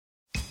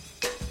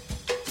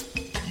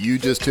You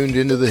just tuned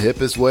into the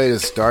hippest way to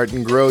start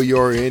and grow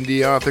your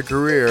indie author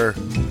career.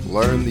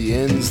 Learn the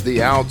ins,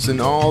 the outs, and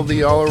all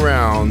the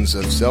all-arounds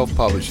of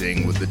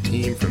self-publishing with the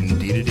team from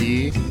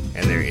D2D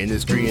and their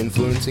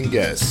industry-influencing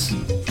guests.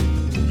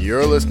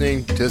 You're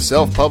listening to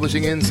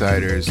Self-Publishing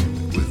Insiders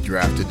with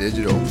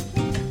Draft2Digital.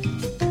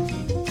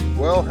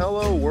 Well,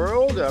 hello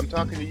world. I'm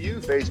talking to you,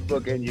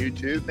 Facebook and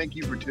YouTube. Thank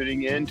you for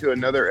tuning in to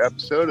another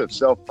episode of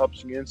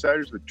Self-Publishing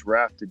Insiders with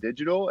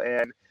Draft2Digital.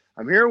 And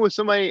I'm here with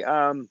somebody...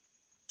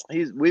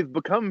 We've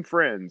become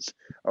friends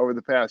over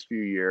the past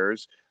few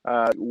years.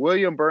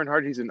 William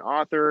Bernhardt, he's an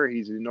author.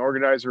 He's an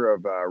organizer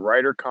of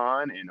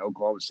WriterCon in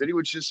Oklahoma City,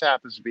 which just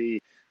happens to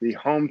be the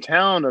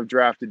hometown of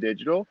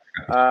Draft2Digital.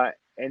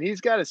 And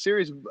he's got a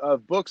series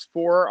of books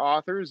for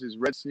authors, his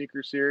Red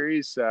Sneaker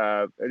series.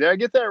 Did I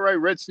get that right?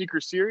 Red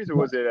Sneaker series, or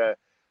was it a...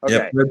 Okay.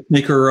 Yep, Red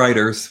Sneaker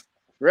Writers.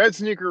 Red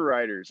Sneaker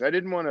Writers. I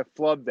didn't want to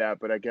flub that,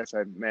 but I guess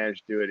I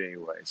managed to do it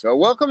anyway. So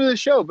welcome to the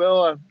show,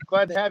 Bill. I'm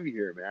glad to have you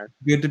here, man.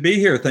 Good to be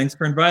here. Thanks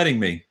for inviting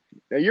me.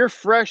 Now, you're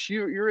fresh.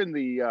 You're in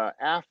the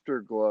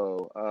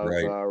afterglow of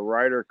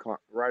WriterCon.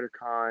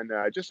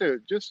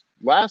 Just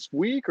last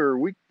week or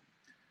week.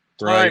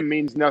 Time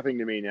means nothing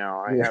to me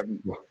now. I have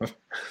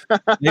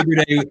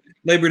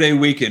Labor Day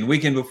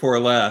weekend before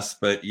last.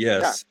 But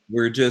yes,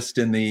 We're just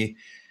in the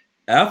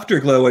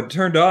afterglow. It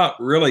turned out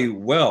really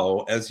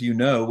well. As you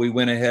know, we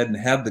went ahead and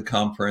had the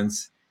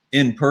conference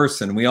in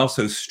person. We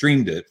also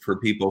streamed it for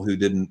people who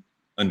didn't,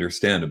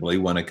 understandably,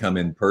 want to come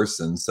in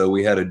person. So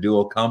we had a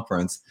dual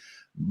conference.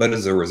 But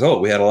as a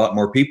result, we had a lot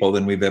more people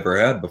than we've ever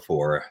had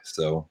before.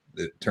 So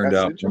it turned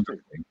out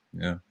interesting.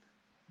 Yeah.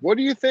 What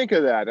do you think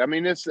of that? I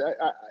mean, it's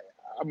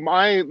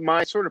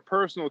my sort of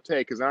personal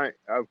take, because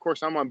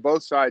I'm on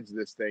both sides of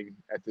this thing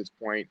at this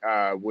point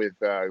with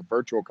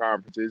virtual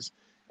conferences.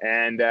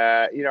 And,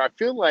 I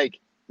feel like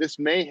this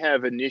may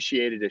have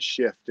initiated a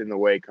shift in the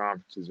way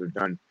conferences are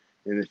done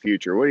in the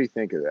future. What do you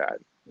think of that?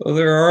 Well,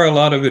 there are a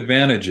lot of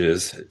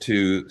advantages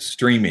to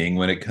streaming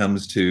when it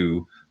comes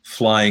to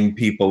flying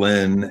people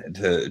in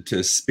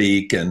to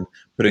speak and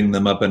putting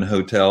them up in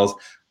hotels.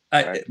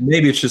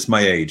 Maybe it's just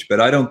my age,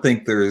 but I don't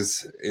think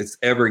it's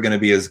ever going to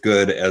be as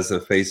good as a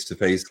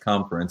face-to-face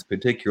conference,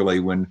 particularly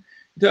when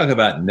you talk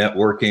about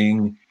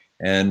networking.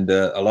 And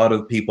a lot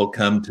of people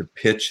come to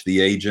pitch the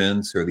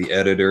agents or the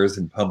editors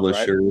and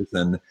publishers,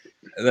 and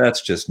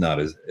that's just not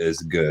as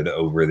good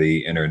over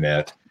the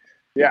internet.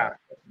 Yeah,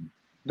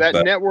 that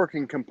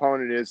networking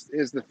component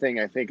is the thing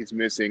I think is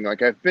missing.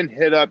 Like, I've been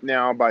hit up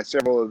now by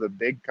several of the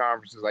big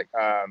conferences, like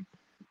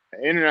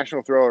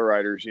International Thriller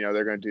Writers.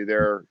 They're going to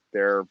do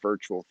their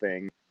virtual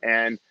thing,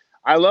 and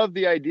I love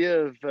the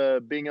idea of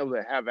being able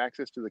to have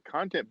access to the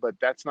content, but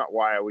that's not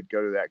why I would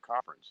go to that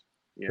conference.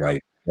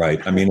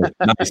 Right. I mean, it's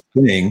a nice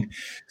thing.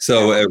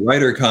 So at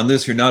WriterCon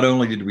this year, not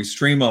only did we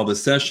stream all the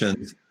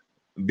sessions,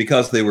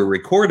 because they were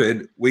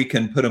recorded, we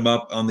can put them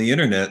up on the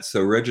internet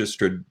so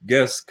registered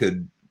guests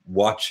could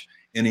watch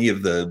any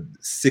of the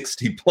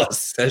 60 plus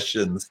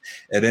sessions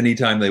at any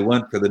time they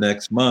want for the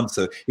next month.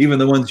 So even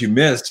the ones you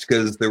missed,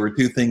 because there were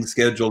two things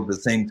scheduled at the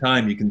same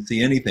time, you can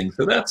see anything.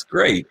 So that's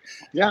great.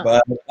 Yeah.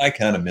 But I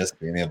kind of miss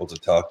being able to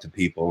talk to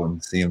people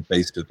and see them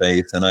face to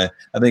face. And I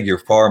think you're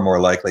far more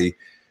likely.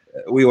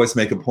 We always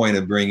make a point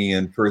of bringing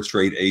in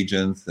first-rate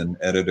agents and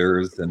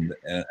editors, and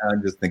I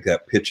just think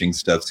that pitching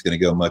stuff's going to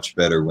go much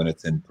better when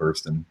it's in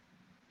person.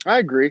 I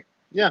agree.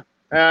 Yeah,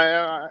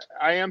 I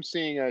am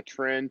seeing a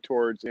trend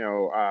towards,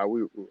 I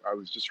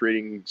was just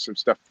reading some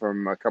stuff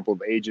from a couple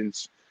of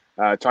agents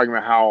talking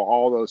about how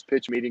all those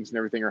pitch meetings and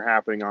everything are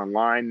happening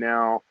online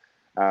now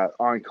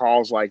on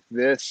calls like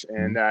this,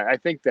 and I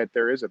think that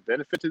there is a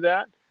benefit to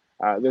that.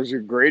 There's a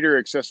greater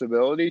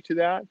accessibility to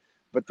that.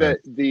 But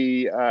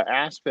the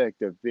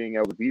aspect of being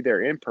able to be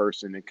there in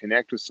person and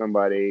connect with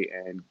somebody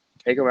and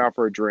take them out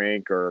for a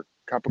drink or a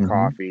cup of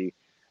coffee,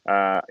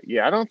 I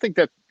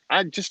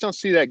just don't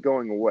see that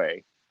going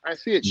away. I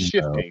see it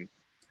shifting.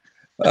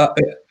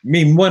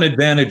 One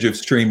advantage of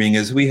streaming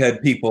is we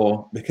had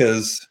people,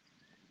 because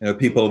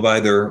people have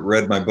either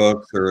read my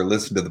books or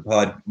listened to the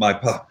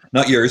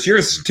not yours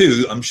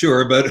too, I'm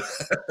sure, but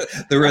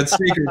the Red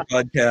Sneaker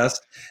podcast.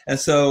 And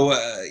so,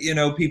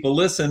 people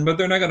listen, but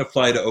they're not going to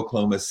fly to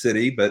Oklahoma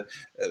City. But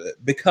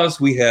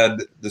because we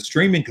had the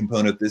streaming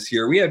component this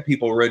year, we had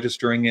people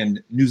registering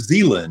in New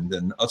Zealand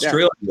and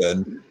Australia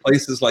and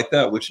places like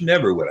that, which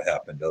never would have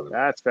happened otherwise.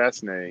 That's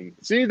fascinating.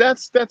 See,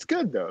 that's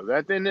good though.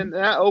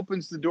 That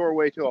opens the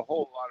doorway to a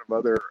whole lot of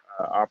other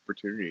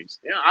opportunities.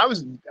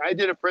 I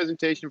did a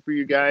presentation for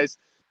you guys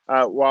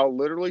while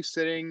literally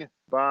sitting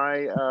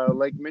by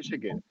Lake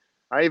Michigan.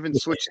 I even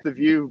switched the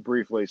view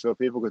briefly so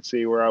people could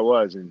see where I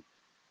was and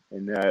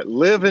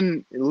live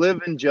in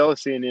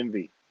jealousy and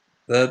envy.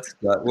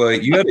 Well,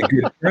 you had a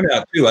good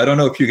turnout too. I don't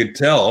know if you could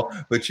tell,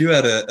 but you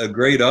had a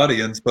great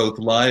audience, both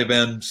live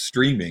and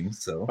streaming.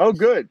 So. Oh,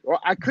 good. Well,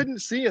 I couldn't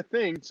see a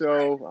thing,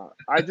 so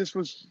I just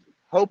was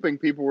hoping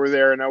people were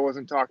there and I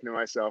wasn't talking to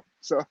myself.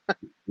 So.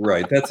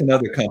 Right. That's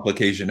another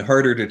complication.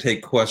 Harder to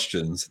take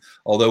questions,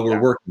 although we're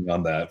working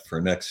on that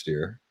for next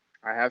year.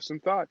 I have some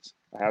thoughts.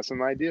 I have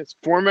some ideas.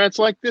 Formats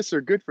like this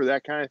are good for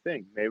that kind of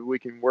thing. Maybe we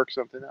can work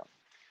something out.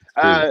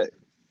 True.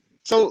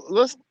 So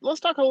let's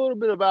talk a little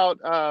bit about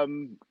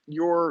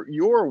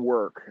your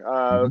work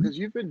because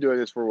you've been doing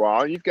this for a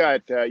while. You've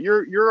got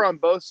you're on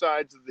both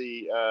sides of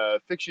the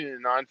fiction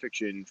and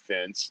nonfiction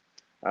fence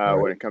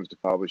when it comes to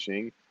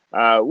publishing.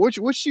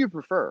 Which do you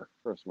prefer,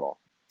 first of all?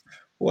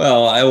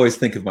 Well, I always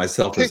think of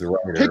myself as a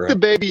writer. Pick the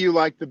baby you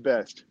like the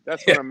best.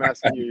 That's what I'm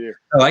asking you to do.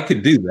 Oh, I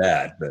could do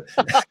that, but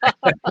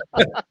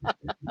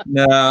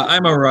no,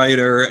 I'm a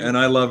writer and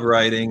I love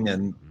writing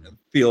and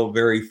feel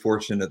very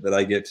fortunate that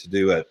I get to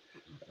do it.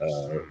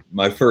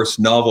 My first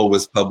novel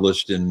was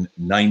published in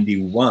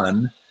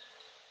 '91.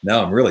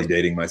 Now I'm really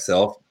dating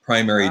myself.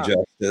 Primary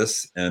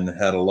Justice, and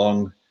had a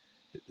long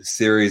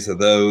series of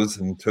those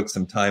and took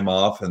some time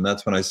off. And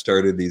that's when I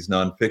started these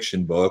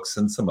nonfiction books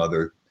and some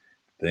other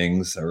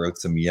things. I wrote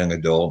some young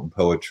adult and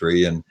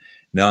poetry, and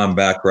now I'm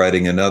back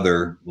writing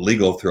another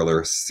legal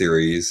thriller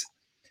series.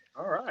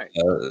 All right.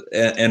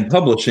 And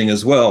publishing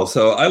as well.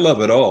 So I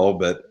love it all,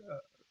 but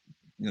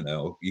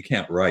you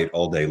can't write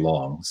all day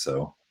long.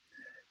 So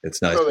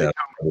it's nice to have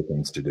other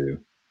things to do.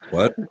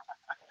 What?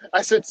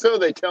 I said, so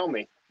they tell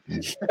me.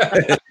 Is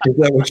that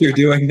what you're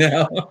doing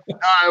now?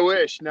 I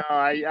wish. No, well,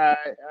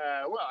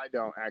 I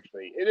don't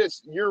actually. It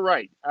is. You're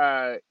right.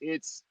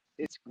 It's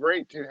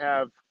great to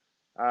have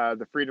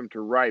the freedom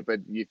to write, but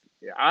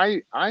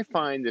I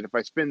find that if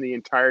I spend the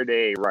entire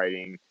day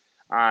writing,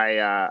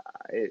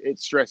 it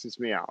stresses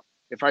me out.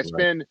 If I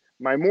spend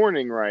my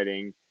morning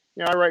writing,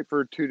 I write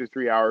for 2 to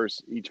 3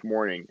 hours each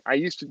morning. I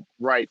used to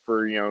write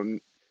for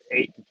 8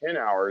 to 10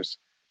 hours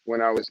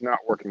when I was not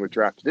working with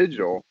Draft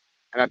Digital,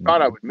 and I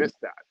thought I would miss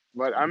that.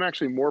 But I'm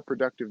actually more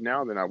productive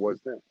now than I was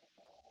then.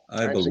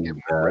 I believe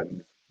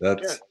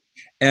that.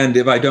 And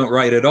if I don't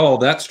write at all,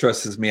 that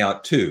stresses me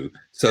out too.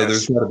 So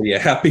there's got to be a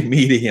happy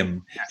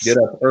medium. Get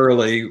up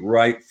early,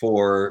 write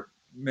for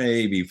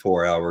maybe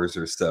 4 hours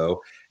or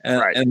so.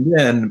 And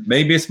then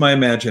maybe it's my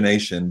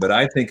imagination, but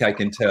I think I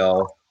can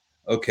tell,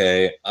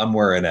 okay, I'm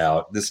wearing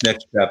out. This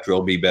next chapter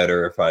will be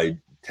better if I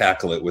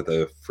tackle it with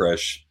a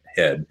fresh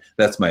head.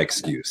 That's my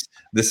excuse.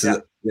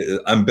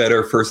 I'm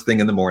better first thing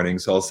in the morning,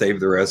 so I'll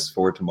save the rest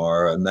for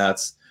tomorrow. And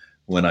that's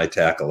when I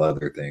tackle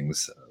other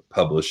things,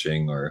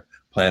 publishing or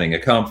planning a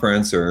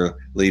conference or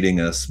leading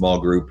a small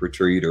group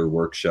retreat or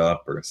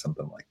workshop or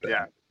something like that.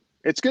 Yeah,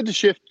 it's good to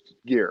shift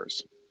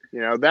gears.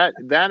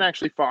 That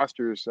actually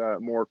fosters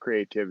more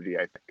creativity,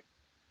 I think.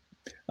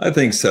 I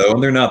think so.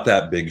 And they're not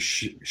that big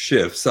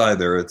shifts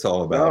either. It's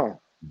all about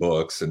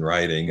books and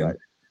writing and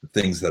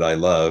things that I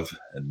love.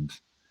 And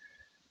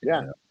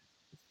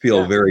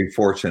feel very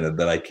fortunate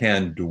that I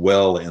can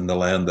dwell in the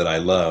land that I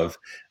love.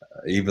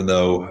 Even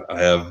though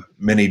I have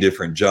many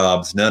different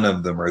jobs, none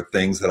of them are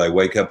things that I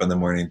wake up in the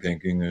morning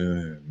thinking,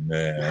 oh,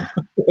 man,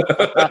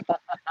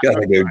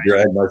 gotta go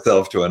drag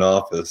myself to an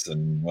office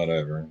and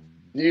whatever.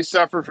 Do you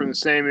suffer from the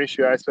same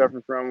issue I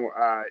suffer from?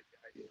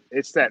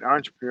 It's that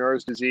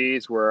entrepreneur's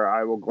disease where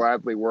I will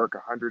gladly work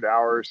 100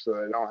 hours so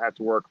I don't have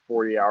to work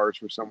 40 hours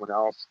for someone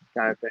else,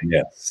 kind of thing.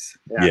 Yes.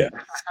 Yeah.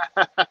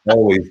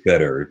 Always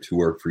better to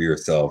work for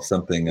yourself.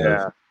 Something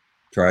I've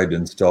tried to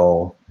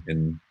install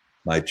in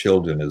my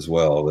children as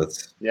well.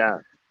 That's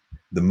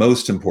the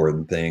most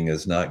important thing,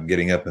 is not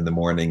getting up in the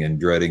morning and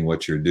dreading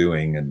what you're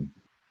doing and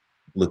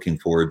looking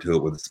forward to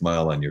it with a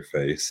smile on your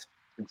face.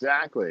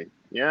 Exactly.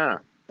 Yeah.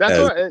 That's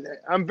what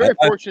I'm very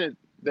fortunate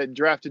that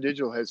Draft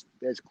Digital has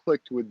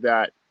clicked with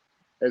that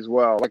as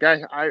well. Like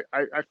I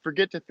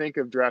forget to think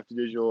of Draft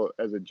Digital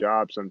as a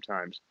job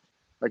sometimes.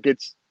 Like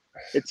it's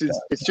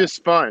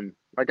just fun.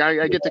 Like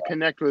I get to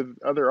connect with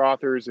other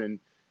authors and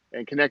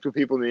connect with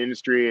people in the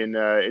industry, and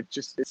it's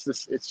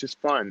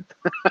just fun.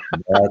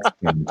 That's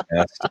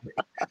fantastic.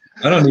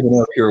 I don't even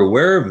know if you're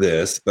aware of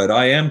this, but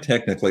I am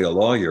technically a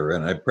lawyer,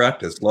 and I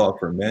practiced law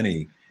for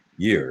many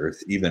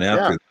years, even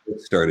after the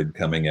book started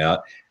coming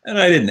out. And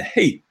I didn't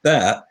hate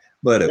that,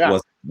 but it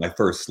wasn't my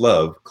first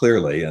love,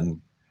 clearly. And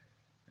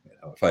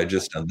if I had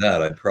just done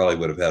that, I probably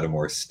would have had a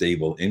more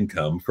stable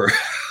income for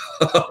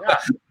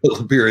a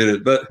little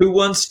period. But who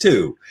wants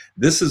to?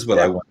 This is what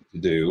I want to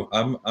do.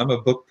 I'm a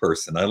book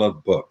person. I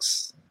love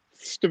books.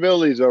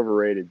 Stability is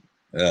overrated.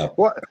 Yeah.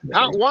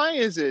 Why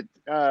is it,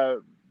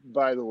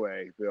 by the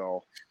way,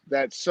 Bill,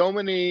 that so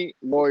many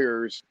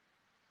lawyers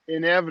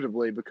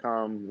inevitably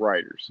become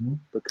writers,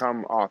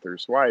 become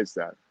authors? Why is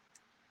that?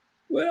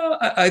 Well,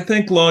 I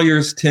think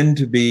lawyers tend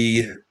to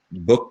be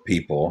book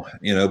people,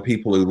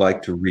 people who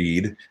like to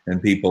read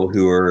and people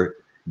who are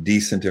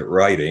decent at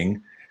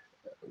writing,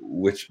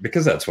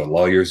 because that's what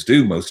lawyers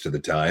do most of the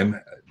time,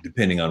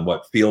 depending on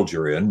what field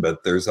you're in,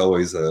 but there's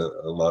always a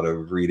lot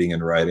of reading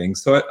and writing.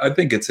 So I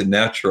think it's a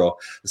natural.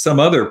 Some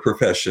other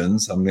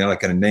professions, I'm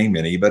not going to name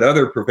any, but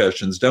other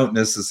professions don't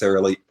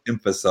necessarily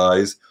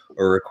emphasize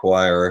or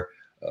require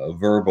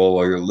verbal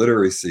or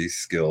literacy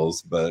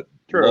skills, but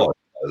law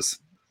does.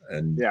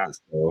 And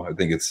so I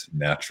think it's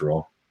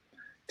natural.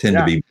 Tend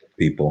to be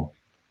people.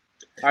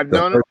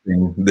 The first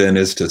thing then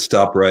is to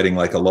stop writing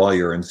like a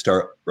lawyer and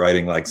start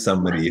writing like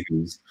somebody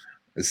who's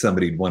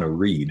somebody'd want to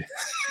read.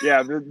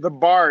 Yeah, the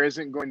bar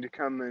isn't going to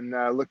come and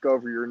look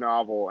over your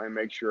novel and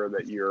make sure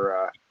that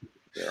you're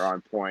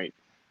on point.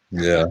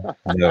 Yeah,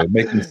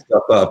 making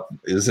stuff up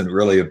isn't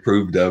really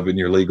approved of in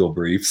your legal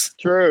briefs.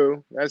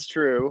 True, that's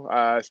true.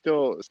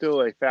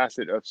 Still a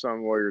facet of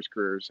some lawyers'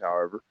 careers,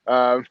 however.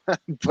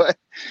 But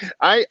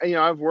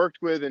I've worked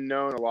with and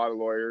known a lot of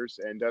lawyers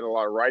and done a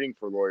lot of writing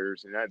for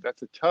lawyers, and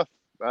that's a tough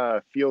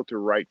field to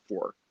write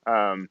for,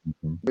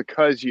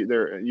 because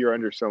you're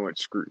under so much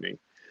scrutiny.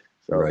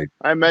 So right.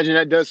 I imagine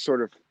that does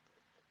sort of,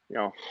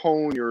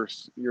 hone your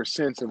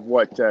sense of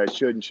what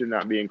should and should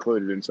not be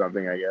included in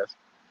something, I guess.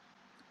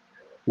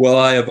 Well,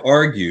 I have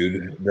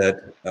argued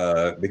that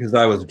because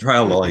I was a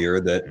trial lawyer,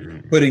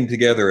 that putting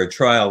together a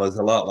trial is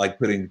a lot like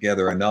putting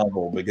together a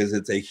novel, because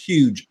it's a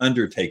huge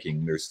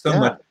undertaking. There's so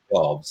much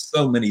involved,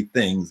 so many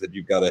things that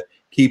you've got to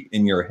keep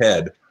in your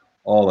head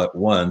all at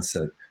once.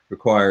 It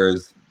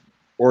requires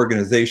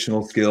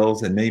organizational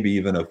skills and maybe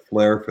even a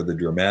flair for the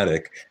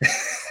dramatic.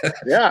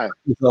 Yeah.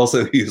 It's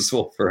also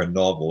useful for a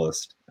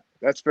novelist.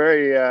 That's a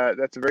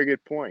very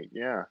good point.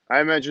 Yeah. I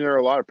imagine there are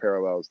a lot of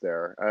parallels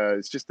there.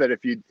 It's just that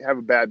if you have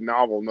a bad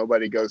novel,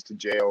 nobody goes to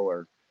jail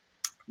or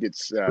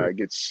gets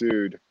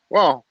sued.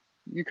 Well,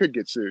 you could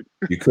get sued.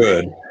 You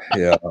could,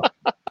 yeah.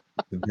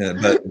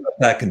 But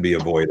that can be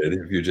avoided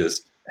if you're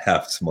just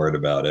half smart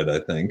about it, I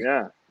think.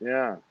 Yeah,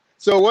 yeah.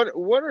 So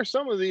what are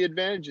some of the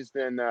advantages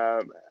then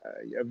of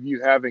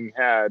you having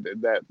had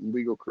that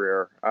legal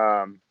career,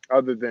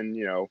 other than,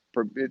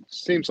 it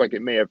seems like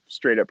it may have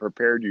straight up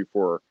prepared you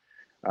for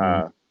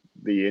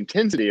the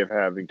intensity of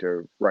having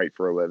to write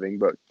for a living,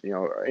 but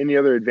any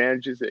other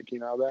advantages that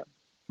came out of that?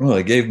 Well,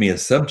 it gave me a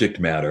subject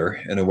matter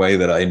in a way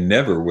that I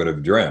never would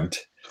have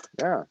dreamt.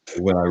 Yeah.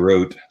 When I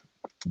wrote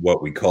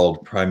what we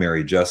called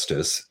Primary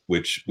Justice,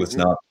 which was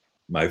not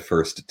my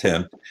first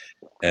attempt,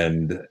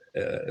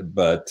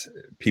 but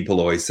people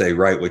always say,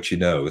 write what you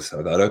know. So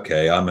I thought,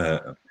 okay, I'm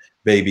a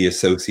baby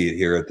associate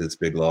here at this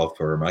big law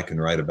firm. I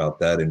can write about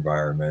that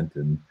environment,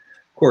 and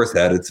of course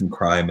added some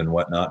crime and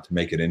whatnot to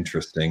make it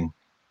interesting.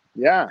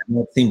 Yeah. And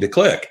that seemed to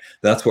click.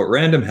 That's what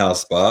Random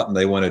House bought, and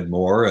they wanted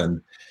more,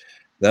 and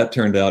that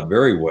turned out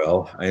very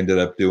well. I ended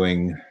up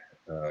doing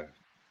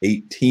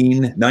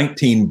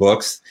 19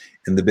 books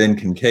in the Ben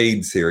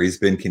Kincaid series.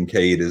 Ben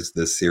Kincaid is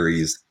the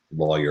series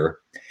lawyer.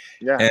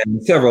 Yeah.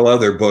 And several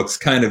other books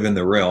kind of in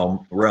the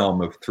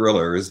realm of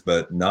thrillers,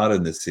 but not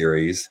in the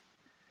series.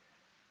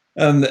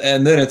 And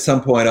then at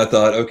some point I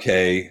thought,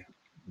 okay,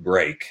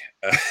 break.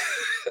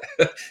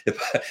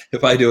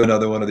 If I do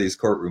another one of these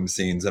courtroom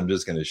scenes, I'm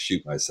just going to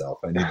shoot myself.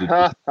 I need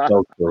to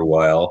do for a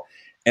while,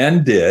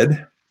 and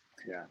did.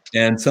 Yeah.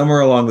 And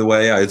somewhere along the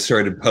way, I had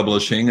started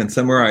publishing, and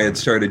somewhere I had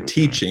started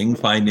teaching,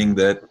 finding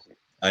that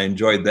I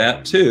enjoyed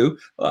that too.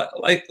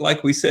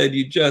 Like we said,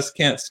 you just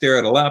can't stare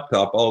at a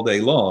laptop all day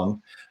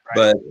long.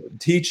 Right. But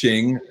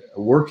teaching,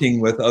 working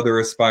with other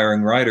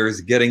aspiring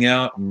writers, getting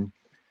out and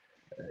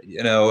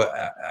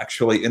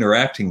actually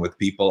interacting with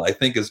people, I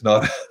think is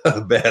not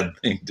a bad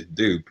thing to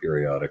do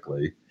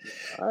periodically.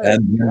 I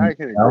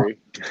can agree.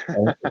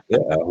 Yeah,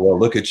 well,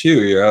 look at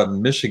you. You're out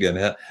in Michigan.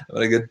 Having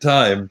a good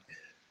time.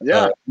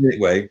 Yeah.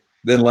 Anyway,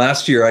 then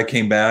last year I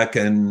came back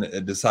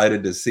and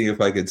decided to see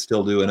if I could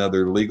still do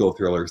another legal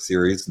thriller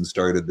series, and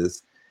started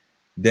this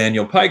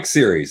Daniel Pike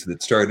series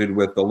that started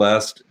with The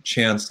Last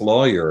Chance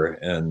Lawyer.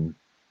 And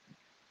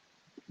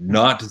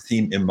not to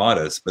seem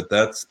immodest, but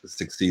that's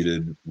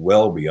succeeded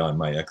well beyond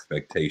my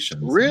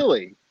expectations.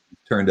 Really? It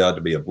turned out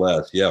to be a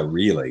blast. Yeah,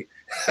 really.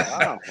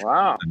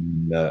 Wow.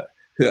 And,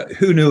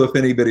 who knew if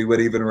anybody would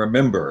even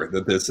remember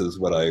that this is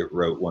what I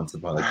wrote once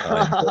upon a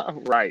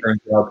time? Right.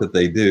 Turns out that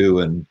they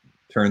do, and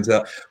turns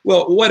out,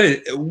 well,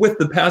 with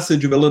the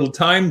passage of a little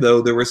time,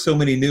 though, there were so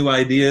many new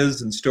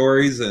ideas and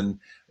stories and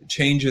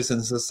changes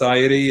in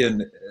society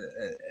and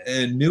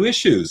new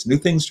issues, new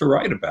things to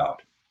write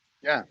about.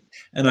 Yeah.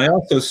 And I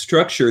also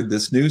structured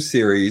this new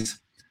series.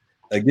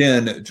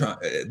 Again,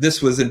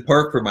 this was in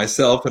part for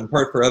myself and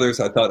part for others.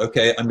 I thought,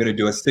 okay, I'm going to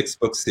do a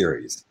 6-book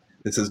series.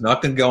 This is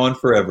not going to go on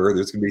forever.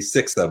 There's going to be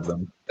 6 of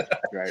them.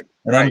 Right.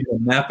 And I'm going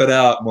to map it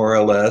out more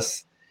or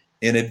less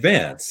in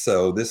advance.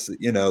 So this,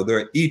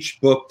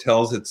 each book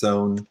tells its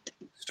own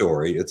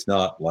story. It's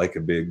not like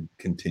a big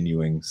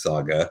continuing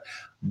saga,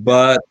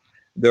 but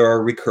there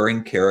are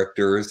recurring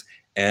characters,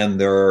 and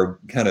there are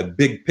kind of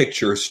big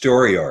picture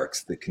story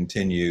arcs that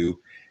continue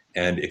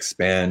and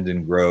expand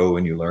and grow,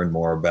 and you learn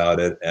more about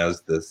it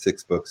as the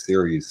 6-book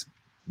series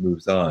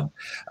moves on.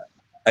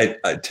 I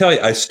tell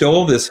you, I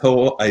stole this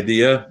whole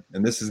idea,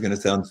 and this is going to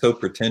sound so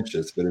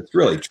pretentious, but it's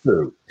really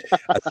true.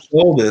 I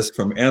stole this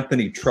from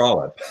Anthony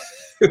Trollope,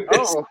 who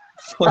is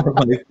one of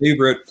my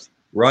favorite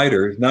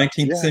writers,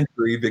 19th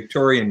century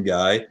Victorian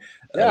guy,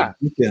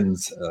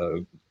 Dickens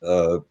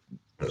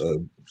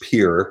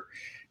peer.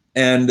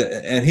 And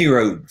he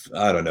wrote,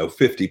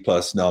 50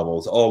 plus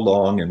novels, all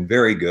long and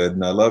very good,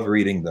 and I love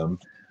reading them.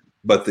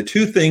 But the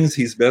 2 things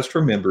he's best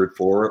remembered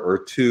for are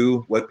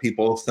 2 what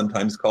people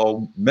sometimes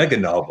call mega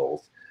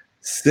novels,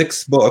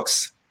 6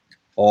 books,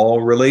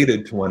 all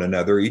related to one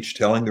another, each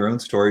telling their own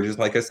story. Just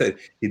like I said,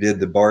 he did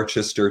the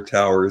Barchester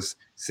Towers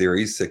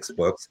series, 6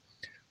 books,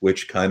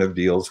 which kind of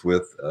deals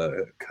with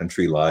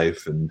country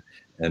life and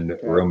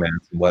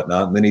romance and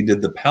whatnot. And then he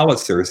did the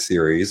Palliser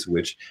series,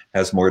 which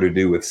has more to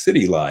do with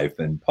city life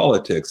and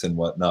politics and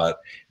whatnot.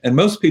 And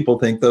most people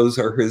think those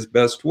are his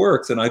best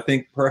works. And I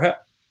think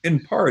perhaps in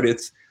part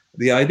it's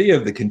the idea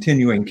of the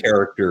continuing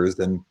characters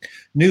and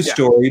new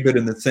story, but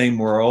in the same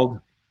world.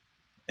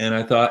 And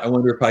I thought, I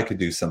wonder if I could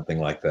do something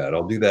like that.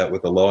 I'll do that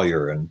with a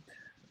lawyer. And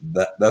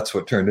that's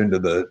what turned into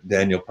the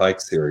Daniel Pike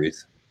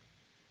series.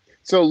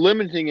 So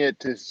limiting it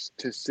to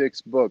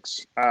 6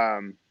 books,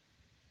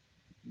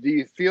 do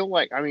you feel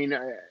like, I mean,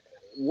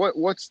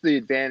 what's the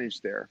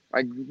advantage there?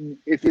 Like,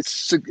 if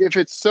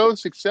it's so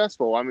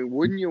successful, I mean,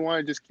 wouldn't you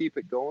want to just keep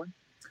it going?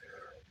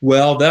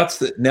 Well,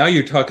 now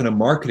you're talking a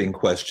marketing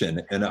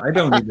question, and I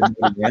don't even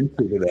know the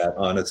answer to that,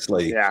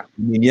 honestly. Yeah.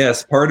 I mean,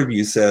 yes, part of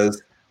you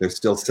says they're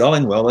still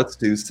selling well. Let's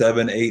do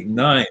 7, 8, and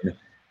 9.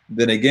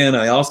 Then again,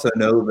 I also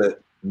know that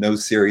no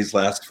series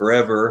lasts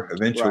forever.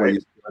 Eventually,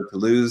 you start to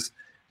lose.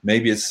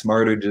 Maybe it's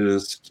smarter to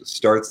just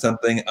start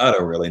something. I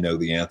don't really know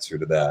the answer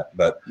to that,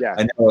 but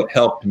I know it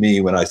helped me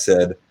when I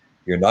said,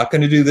 you're not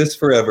going to do this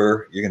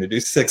forever. You're going to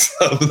do 6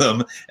 of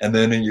them, and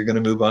then you're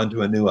going to move on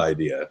to a new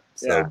idea.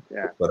 So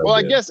Well,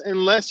 I guess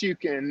unless you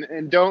can,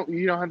 and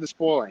you don't have to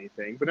spoil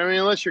anything, but I mean,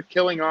 unless you're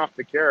killing off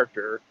the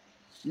character,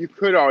 you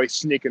could always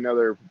sneak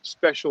another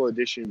special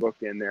edition book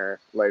in there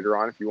later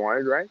on if you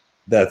wanted, right?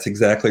 That's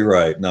exactly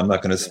right. And I'm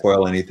not going to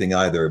spoil anything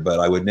either, but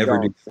I would never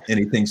do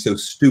anything so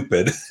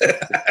stupid.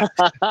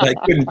 I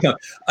couldn't come.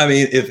 I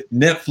mean, if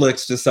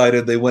Netflix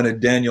decided they wanted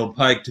Daniel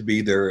Pike to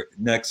be their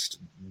next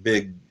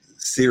big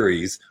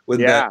series,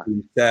 wouldn't that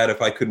be sad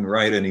if I couldn't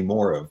write any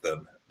more of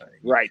them?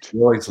 Right.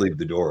 You always leave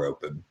the door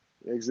open.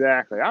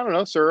 Exactly. I don't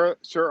know, Sir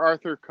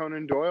Arthur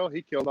Conan Doyle,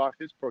 he killed off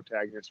his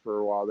protagonist for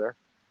a while there.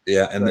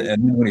 Yeah, and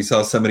then when he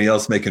saw somebody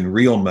else making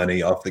real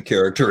money off the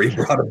character, he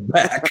brought him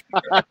back.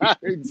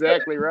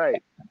 Exactly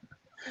right.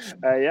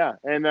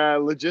 And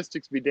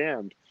logistics be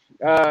damned.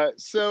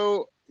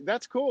 So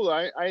that's cool.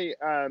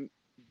 Do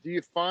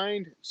you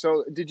find,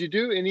 so did you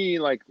do any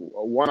like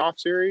one-off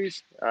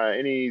series,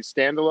 any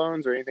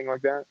standalones or anything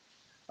like that?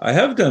 I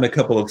have done a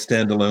couple of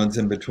standalones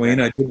in between.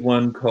 I did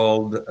one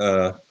called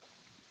the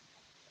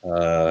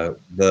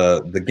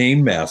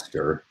Game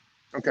Master.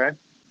 Okay.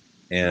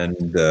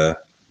 And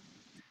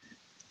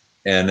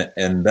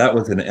that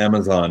was an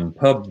Amazon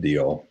pub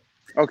deal.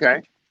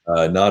 Okay.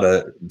 Not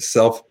a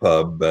self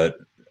pub, but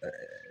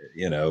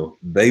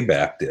they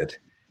backed it.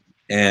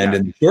 And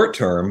in the short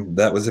term,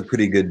 that was a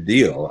pretty good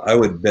deal. I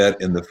would bet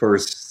in the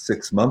first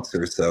 6 months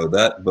or so,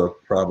 that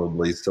book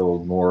probably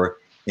sold more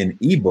in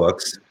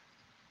ebooks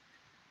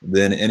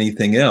than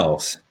anything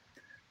else.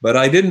 But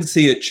I didn't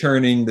see it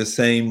churning the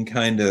same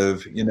kind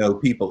of,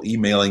 people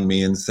emailing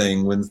me and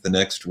saying, when's the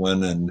next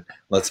one? And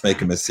let's make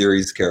him a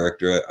series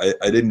character.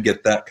 I didn't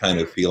get that kind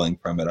of feeling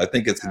from it. I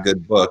think it's a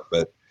good book,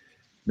 but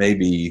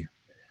maybe,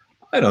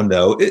 I don't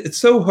know. It's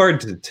so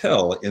hard to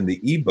tell in the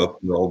ebook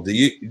world. Do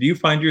you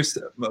find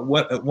yourself,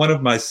 one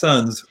of my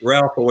sons,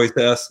 Ralph, always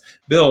asks,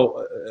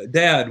 Bill,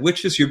 Dad,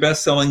 which is your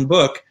best-selling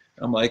book?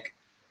 I'm like,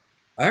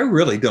 I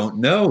really don't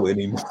know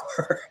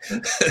anymore.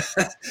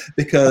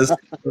 Because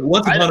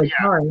once upon a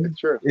time,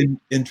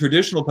 in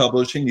traditional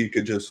publishing, you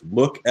could just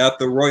look at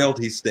the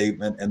royalty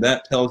statement and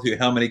that tells you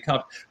how many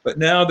copies. But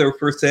now they're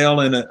for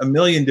sale in a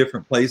million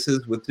different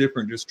places with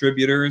different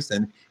distributors,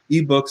 and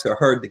ebooks are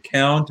hard to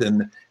count,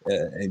 and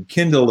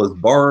Kindle is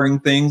borrowing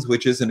things,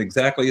 which isn't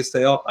exactly a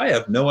sale. I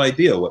have no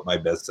idea what my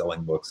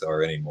best-selling books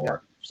are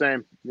anymore.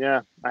 Same.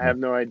 Yeah, I have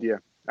no idea.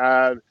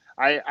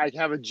 I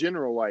have a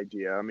general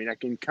idea. I mean, I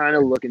can kind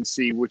of look and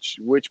see which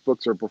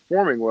books are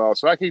performing well.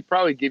 So I could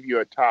probably give you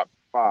a top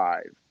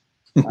 5.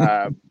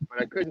 But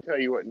I couldn't tell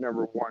you what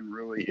number 1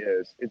 really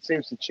is. It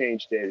seems to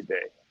change day to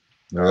day.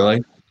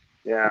 Really?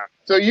 Yeah.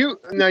 So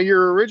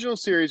your original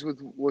series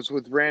was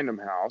with Random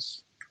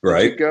House.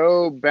 Right. Did you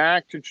go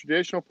back to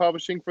traditional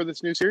publishing for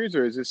this new series,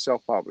 or is this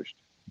self-published?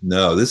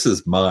 No, this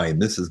is mine.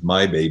 This is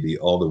my baby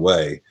all the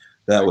way.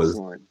 That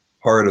was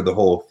part of the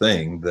whole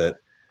thing that,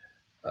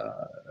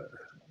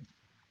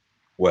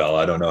 well,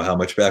 I don't know how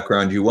much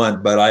background you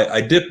want, but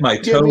I dipped my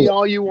toe. Give me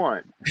all you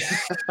want.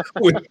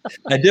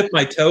 I dipped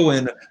my toe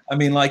in. I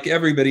mean, like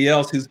everybody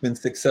else who's been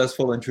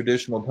successful in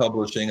traditional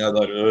publishing, I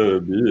thought,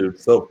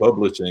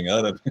 self-publishing,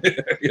 I don't,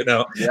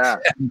 Yeah.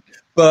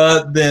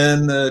 But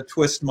then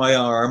twist my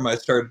arm. I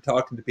started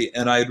talking to people,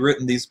 and I had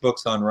written these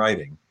books on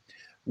writing,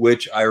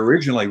 which I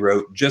originally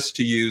wrote just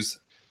to use.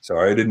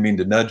 Sorry, I didn't mean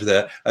to nudge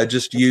that. I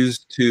just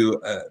used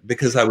to,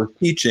 because I was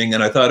teaching,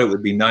 and I thought it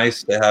would be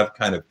nice to have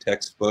kind of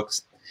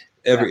textbooks.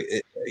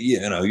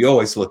 You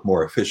always look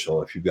more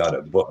official if you've got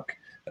a book.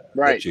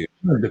 Right. You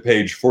turn to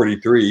page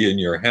 43 in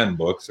your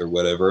handbooks or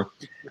whatever.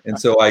 And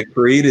so I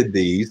created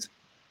these.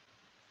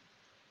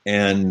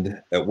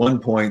 And at one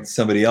point,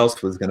 somebody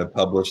else was going to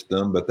publish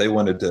them, but they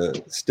wanted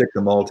to stick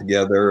them all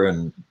together.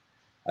 And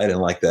I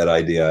didn't like that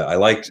idea. I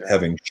liked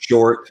having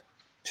short,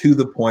 to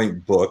the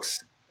point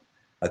books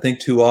I think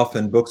too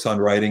often books on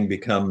writing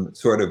become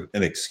sort of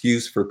an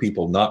excuse for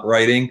people not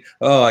writing.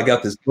 Oh, I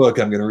got this book,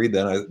 I'm going to read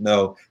that.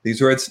 No,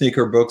 these Red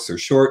Sneaker books are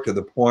short, to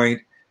the point,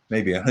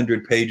 maybe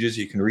 100 pages.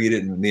 You can read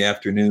it in the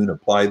afternoon,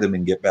 apply them,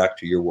 and get back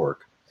to your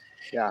work.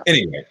 Yeah.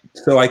 Anyway,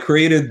 so I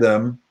created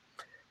them,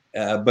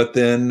 but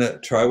then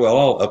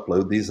I'll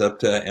upload these up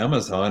to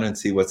Amazon and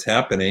see what's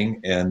happening.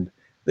 And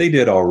they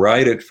did all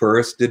right at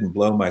first, didn't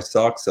blow my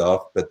socks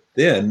off, but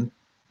then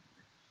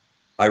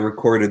I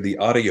recorded the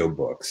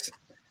audiobooks.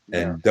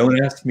 And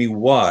don't ask me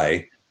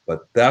why,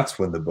 but that's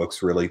when the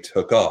books really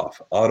took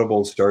off.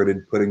 Audible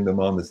started putting them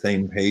on the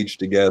same page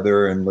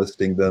together and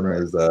listing them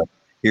as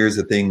here's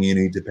a thing you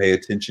need to pay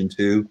attention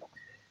to.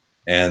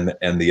 And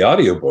the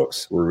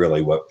audiobooks were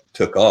really what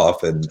took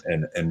off and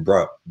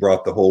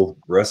brought the whole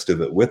rest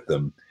of it with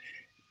them.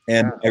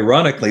 And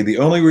ironically, the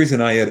only reason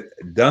I had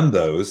done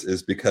those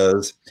is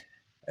because,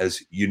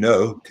 as you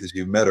know, because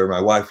you met her,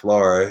 my wife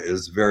Laura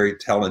is a very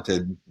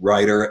talented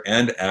writer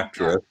and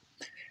actress.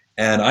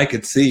 And I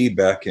could see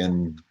back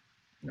in,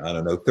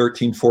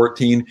 13,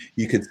 14,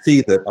 you could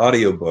see that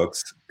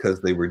audiobooks,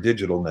 because they were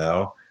digital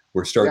now,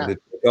 were starting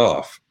to take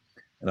off.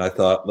 And I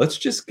thought, let's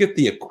just get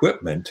the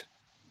equipment.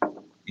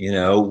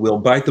 We'll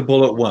bite the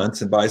bullet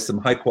once and buy some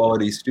high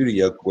quality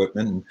studio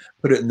equipment and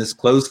put it in this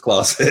closed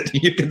closet.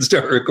 You can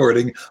start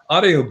recording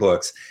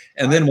audiobooks.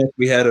 And then once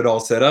we had it all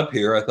set up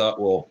here, I thought,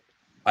 well,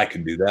 I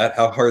can do that.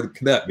 How hard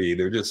can that be?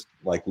 They're just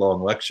like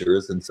long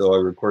lectures. And so I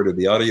recorded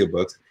the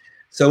audiobooks.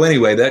 So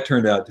anyway, that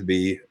turned out to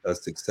be a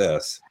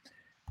success.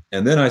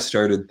 And then I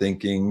started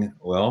thinking,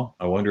 well,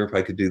 I wonder if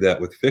I could do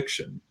that with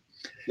fiction.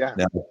 Yeah.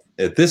 Now,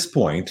 at this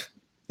point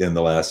in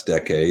the last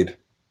decade,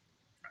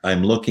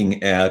 I'm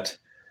looking at,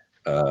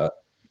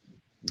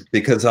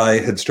 because I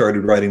had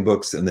started writing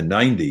books in the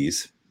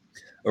 90s,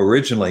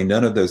 originally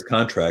none of those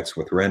contracts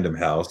with Random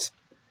House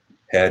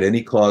had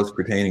any clause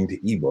pertaining to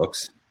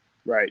ebooks.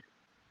 Right.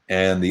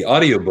 And the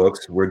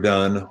audiobooks were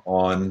done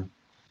on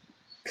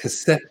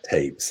cassette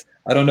tapes.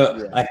 I don't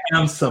know. I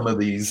have some of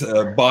these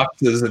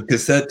boxes of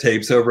cassette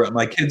tapes over at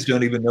my kids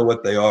don't even know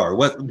what they are.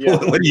 What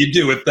do you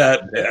do with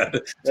that,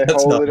 Dad? They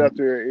hold it up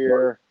to your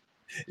ear.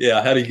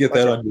 Yeah, how do you get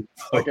that on your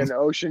phone? Like an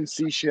ocean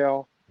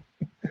seashell.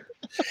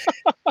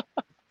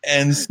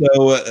 And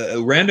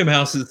so Random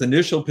House's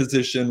initial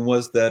position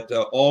was that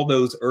all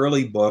those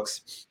early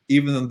books,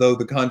 even though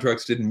the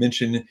contracts didn't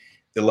mention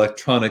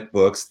electronic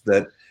books,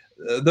 that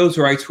those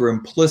rights were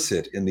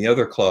implicit in the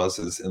other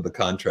clauses in the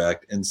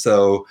contract. And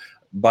so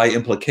by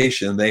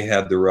implication, they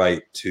had the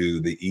right to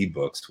the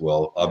ebooks.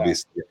 Well,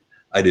 obviously,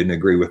 I didn't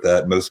agree with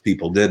that. Most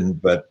people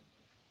didn't, but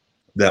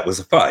that was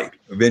a fight.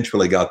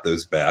 Eventually got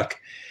those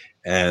back.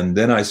 And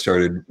then I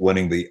started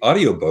wanting the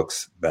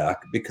audiobooks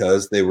back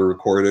because they were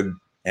recorded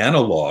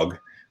analog.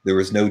 There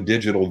was no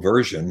digital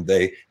version.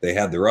 They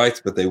had the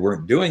rights, but they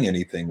weren't doing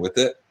anything with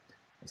it.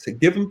 I said,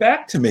 give them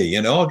back to me.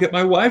 I'll get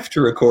my wife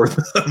to record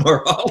them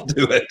or I'll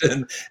do it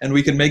and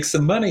we can make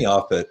some money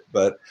off it.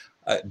 But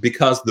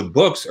because the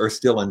books are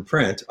still in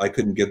print, I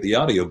couldn't get the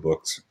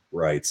audiobooks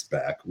rights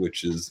back,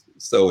 which is,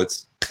 so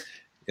it's,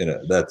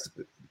 that's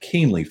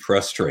keenly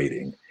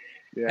frustrating.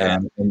 Yeah.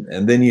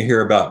 And then you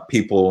hear about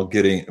people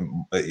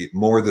getting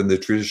more than the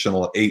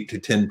traditional 8 to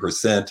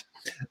 10%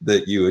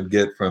 that you would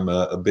get from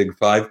a big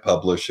 5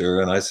 publisher.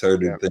 And I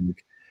started to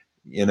think,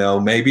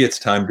 maybe it's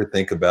time to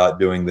think about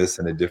doing this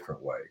in a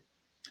different way.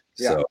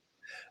 Yeah. So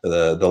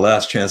the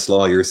Last Chance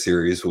Lawyer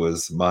series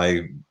was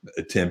my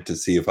attempt to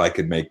see if I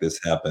could make this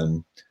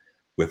happen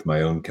with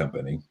my own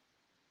company.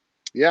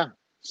 Yeah.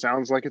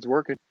 Sounds like it's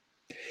working.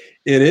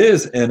 It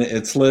is. And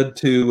it's led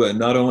to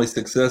not only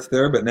success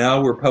there, but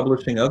now we're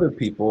publishing other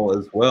people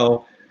as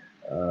well.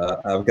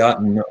 I've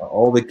gotten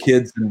all the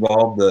kids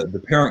involved.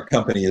 The parent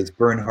company is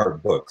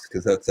Bernhardt Books,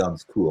 because that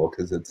sounds cool,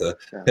 because it's a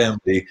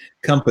family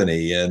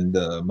company. And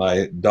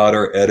my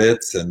daughter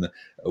edits, and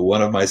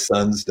one of my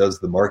sons does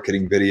the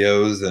marketing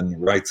videos and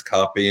writes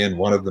copy, and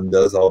one of them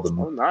does all the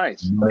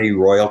money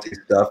royalty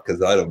stuff,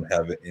 because I don't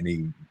have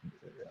any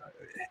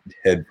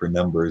head for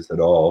numbers at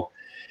all.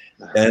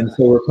 And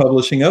so we're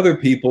publishing other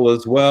people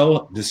as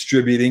well,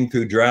 distributing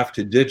through Draft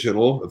to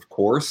Digital, of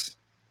course.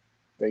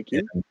 Thank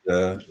you.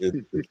 And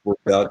it's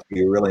worked out to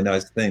be a really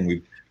nice thing.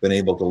 We've been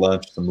able to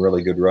launch some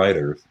really good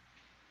writers.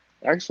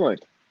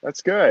 Excellent.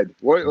 That's good.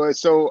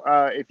 So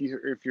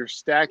if you're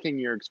stacking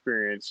your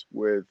experience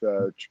with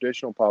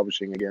traditional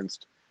publishing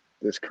against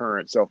this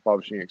current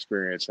self-publishing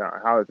experience,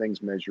 how do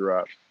things measure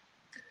up?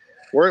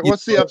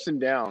 What's the ups and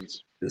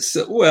downs?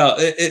 So, well,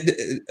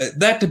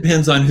 that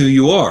depends on who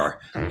you are.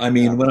 I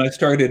mean, when I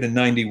started in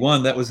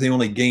 91, that was the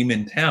only game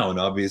in town,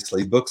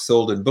 obviously. Books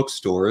sold in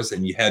bookstores,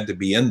 and you had to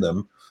be in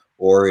them,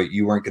 or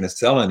you weren't going to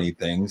sell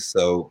anything.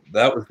 So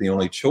that was the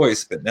only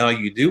choice. But now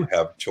you do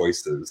have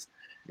choices.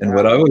 And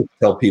what I always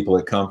tell people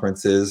at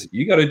conferences,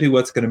 you got to do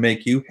what's going to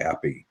make you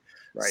happy.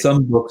 Right.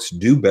 Some books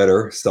do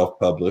better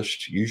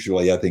self-published.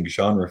 Usually, I think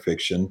genre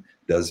fiction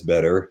does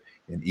better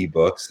in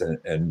ebooks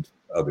and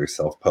other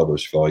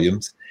self-published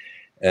volumes.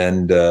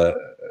 And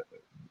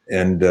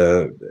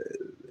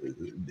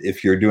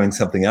if you're doing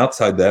something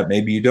outside that,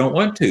 maybe you don't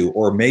want to,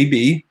 or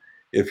maybe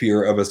if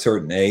you're of a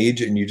certain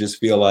age and you just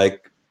feel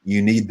like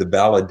you need the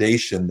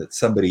validation that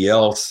somebody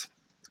else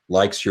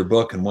likes your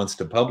book and wants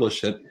to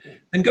publish it,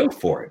 then go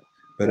for it.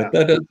 But if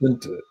that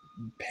doesn't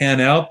pan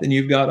out, then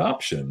you've got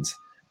options.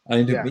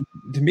 I mean,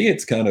 to me,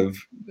 it's kind of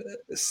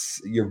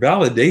your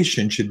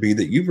validation should be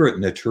that you've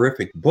written a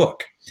terrific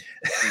book.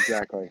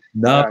 Exactly.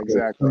 Not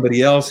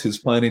somebody else who's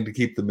planning to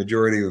keep the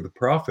majority of the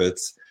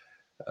profits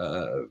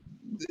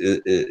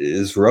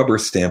is rubber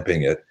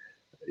stamping it.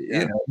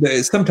 You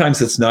know,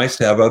 sometimes it's nice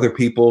to have other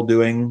people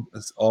doing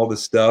all the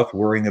stuff,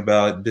 worrying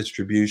about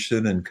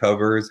distribution and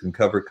covers and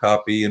cover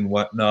copy and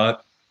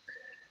whatnot.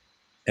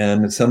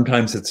 And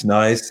sometimes it's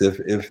nice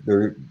if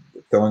they're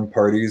throwing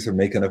parties or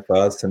making a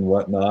fuss and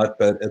whatnot.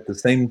 But at the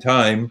same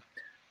time,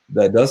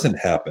 that doesn't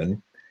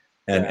happen.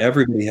 And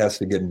everybody has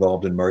to get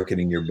involved in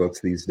marketing your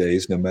books these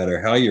days, no matter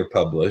how you're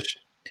published.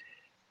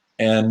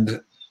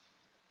 And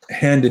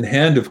hand in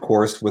hand, of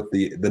course, with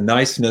the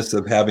niceness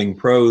of having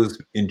pros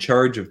in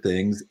charge of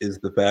things is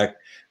the fact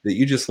that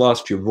you just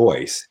lost your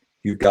voice.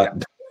 You've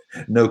got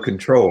no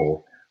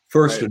control.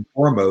 First and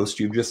foremost,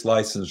 you've just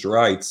licensed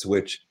rights,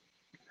 which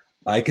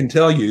I can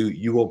tell you,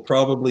 you will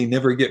probably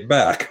never get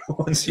back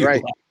once you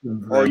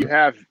or you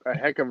have a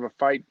heck of a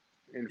fight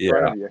in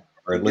front of you,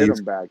 or at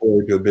least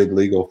forward to a big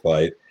legal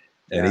fight.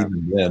 And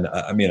even then,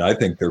 I mean, I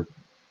think they're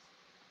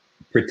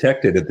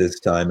protected at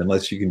this time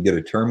unless you can get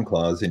a term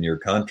clause in your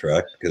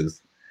contract,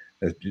 because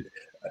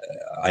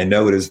I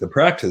know it is the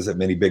practice at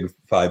many big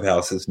five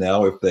houses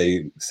now. If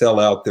they sell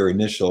out their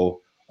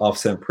initial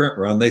offset print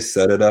run, they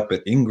set it up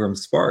at Ingram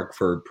Spark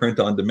for print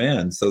on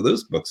demand. So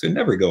those books are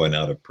never going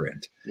out of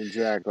print.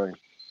 Exactly.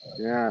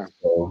 Yeah.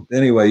 So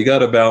anyway, you got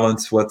to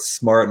balance what's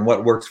smart and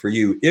what works for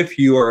you. If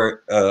you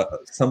are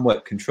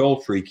somewhat control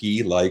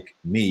freaky like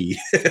me,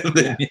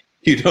 then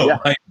you don't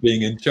mind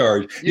being in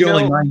charge. You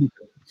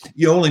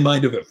only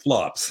mind if it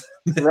flops.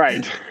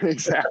 Right.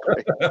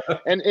 Exactly.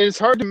 And it's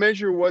hard to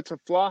measure what's a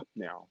flop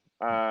now.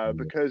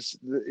 Because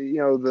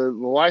the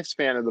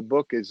lifespan of the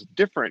book is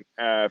different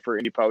for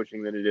indie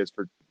publishing than it is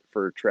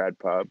for trad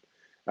pub.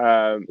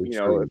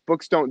 If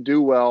books don't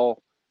do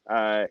well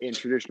in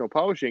traditional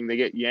publishing, they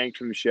get yanked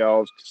from the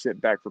shelves,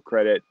 sent back for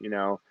credit,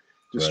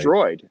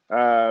 destroyed.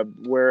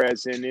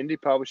 Whereas in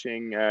indie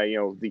publishing,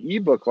 the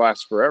ebook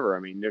lasts forever. I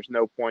mean, there's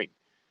no point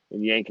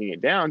in yanking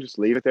it down. Just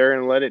leave it there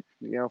and let it,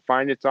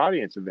 find its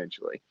audience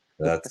eventually.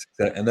 That's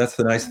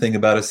the nice thing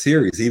about a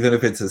series, even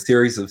if it's a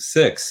series of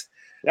 6.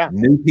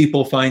 New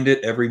people find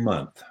it every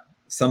month.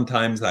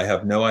 Sometimes I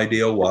have no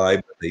idea why,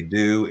 but they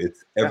do.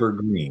 It's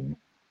evergreen.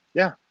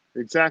 Yeah,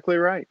 exactly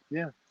right.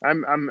 Yeah,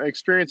 I'm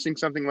experiencing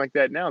something like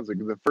that now. It's like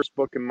the first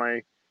book in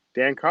my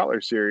Dan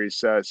Kotler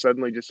series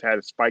suddenly just had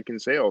a spike in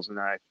sales, and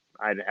I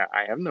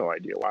have no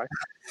idea why.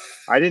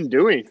 I didn't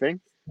do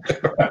anything.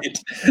 Right.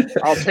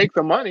 I'll take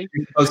the money.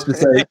 You're supposed to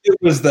say it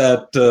was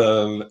that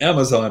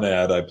Amazon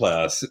ad I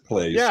placed.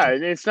 Yeah,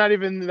 it's not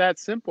even that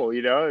simple,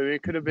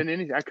 It could have been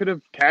anything. I could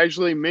have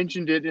casually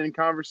mentioned it in a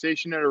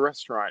conversation at a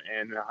restaurant,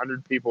 and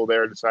 100 people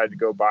there decided to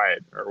go buy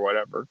it or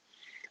whatever.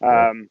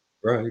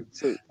 Right.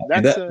 So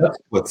that's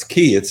what's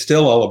key. It's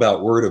still all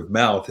about word of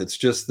mouth. It's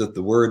just that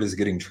the word is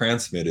getting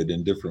transmitted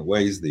in different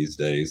ways these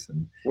days,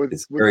 and with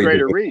it's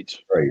greater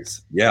reach.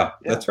 Yeah,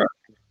 that's right.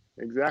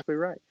 Exactly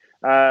right.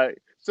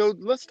 So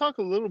let's talk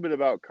a little bit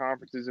about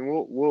conferences, and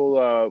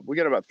we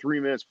got about 3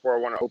 minutes before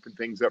I want to open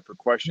things up for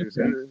questions.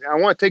 Okay. And I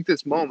want to take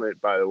this moment,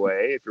 by the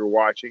way, if you're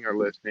watching or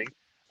listening.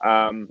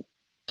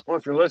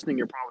 If you're listening,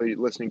 you're probably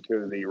listening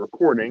to the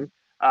recording.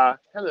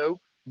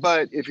 Hello.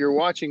 But if you're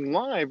watching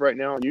live right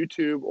now on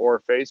YouTube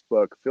or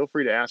Facebook, feel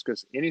free to ask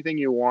us anything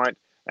you want,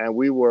 and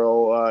we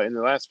will, in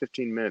the last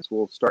 15 minutes,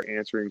 we'll start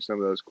answering some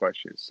of those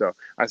questions. So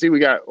I see we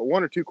got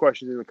 1 or 2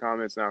 questions in the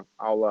comments, and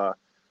I'll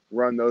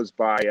run those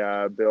by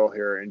Bill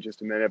here in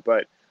just a minute.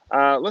 But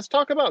let's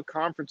talk about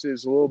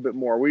conferences a little bit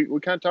more. We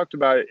kind of talked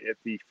about it at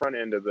the front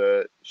end of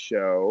the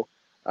show.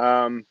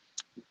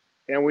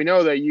 And we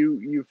know that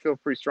you feel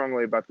pretty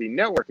strongly about the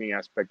networking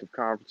aspect of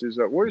conferences.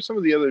 What are some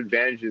of the other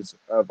advantages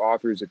of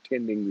authors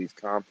attending these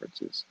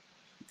conferences,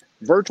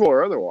 virtual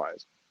or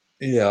otherwise?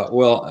 Yeah,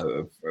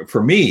 well,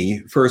 for me,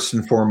 first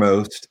and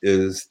foremost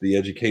is the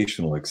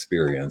educational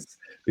experience,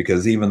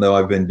 because even though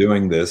I've been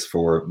doing this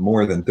for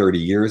more than 30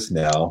 years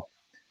now,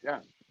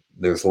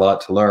 there's a lot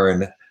to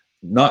learn,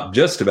 not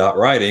just about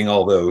writing,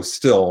 although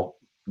still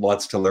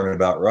lots to learn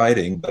about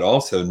writing, but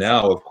also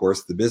now, of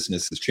course, the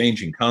business is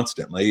changing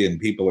constantly and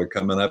people are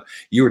coming up.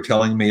 You were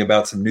telling me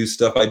about some new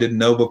stuff I didn't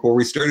know before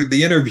we started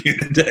the interview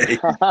today.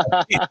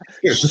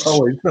 There's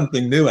always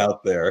something new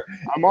out there.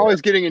 I'm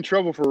always getting in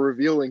trouble for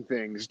revealing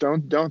things.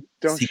 Don't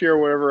share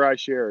whatever I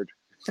shared.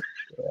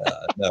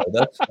 No,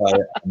 that's why.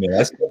 I mean,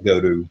 I still go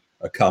to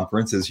a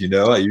conference, as you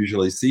know. I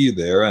usually see you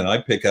there, and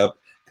I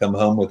come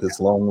home with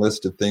this long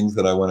list of things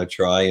that I want to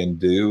try and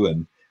do,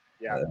 and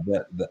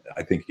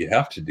I think you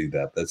have to do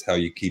that. That's how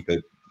you keep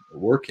it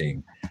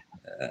working.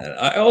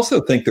 I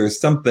also think there's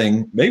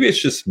something, maybe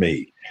it's just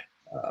me.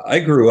 I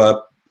grew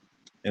up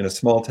in a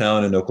small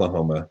town in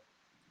Oklahoma.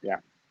 Yeah.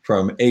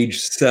 from age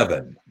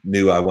 7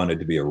 knew I wanted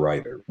to be a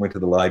writer. Went to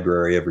the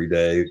library every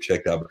day,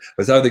 checked out. I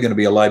was either going to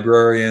be a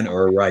librarian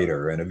or a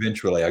writer, and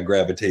eventually I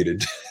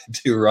gravitated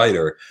to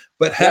writer.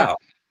 But how? Yeah.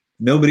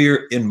 Nobody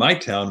in my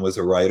town was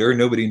a writer.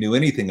 Nobody knew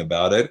anything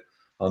about it.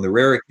 On the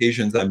rare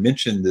occasions I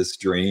mentioned this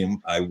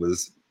dream, I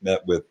was met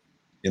with,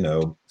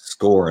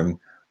 scorn,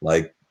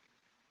 like,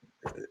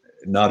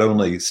 not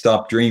only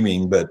stop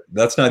dreaming, but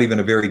that's not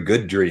even a very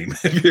good dream.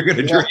 If you're going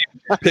to dream,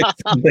 pick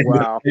something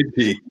Wow. that might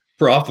be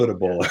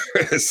profitable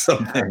or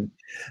something.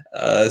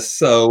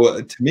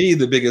 So to me,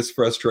 the biggest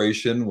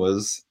frustration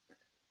was,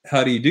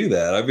 how do you do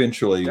that? I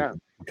eventually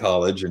went to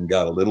college and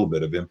got a little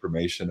bit of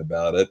information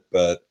about it,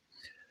 but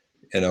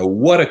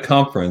what a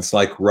conference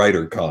like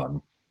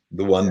WriterCon,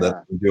 the one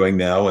that I'm doing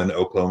now in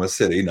Oklahoma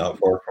City, not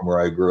far from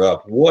where I grew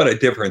up. What a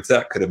difference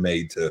that could have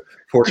made to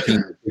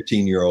 14,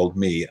 15-year-old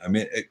me. I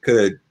mean, it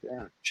could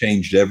have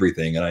changed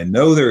everything. And I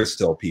know there are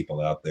still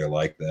people out there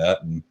like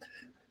that. And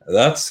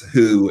that's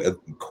who, at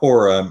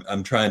core,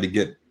 I'm trying to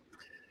get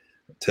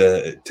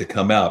to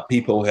come out.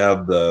 People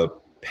have the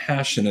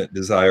passionate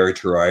desire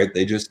to write.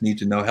 They just need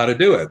to know how to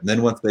do it. And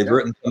then once they've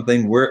written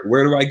something, where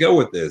do I go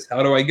with this?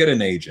 How do I get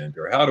an agent?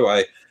 Or how do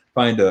I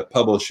find a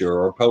publisher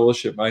or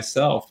publish it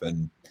myself?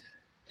 And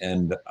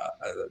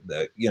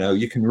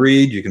you can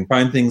read, you can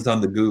find things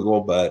on the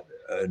Google, but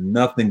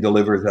nothing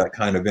delivers that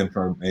kind of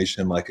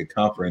information like a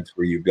conference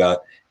where you've got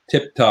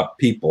tip-top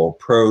people,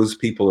 pros,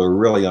 people who are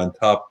really on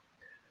top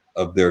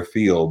of their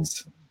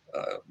fields,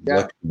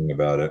 lecturing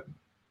about it.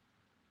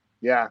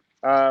 Yeah.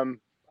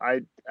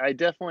 I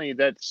definitely,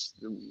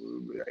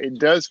 it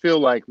does feel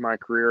like my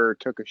career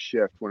took a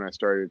shift when I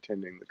started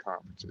attending the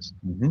conferences.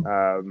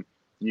 Mm-hmm.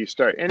 You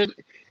start, and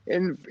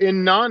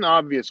in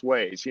non-obvious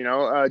ways,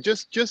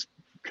 just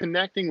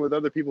connecting with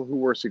other people who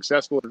were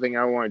successful at the thing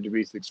I wanted to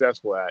be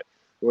successful at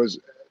was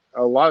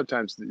a lot of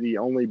times the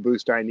only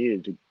boost I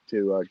needed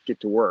to get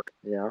to work.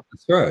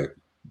 That's right.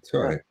 That's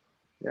right.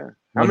 Yeah.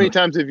 How many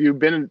times have you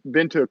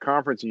been to a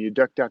conference and you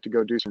ducked out to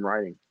go do some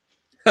writing?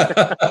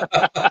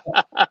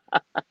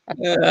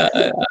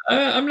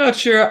 I'm not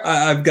sure.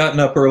 I've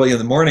gotten up early in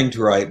the morning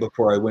to write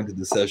before I went to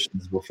the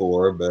sessions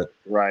before, but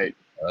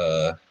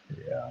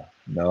yeah.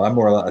 No, I'm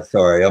more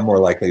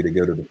likely to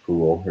go to the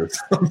pool or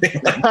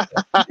something like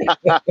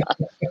that.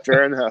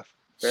 Fair enough.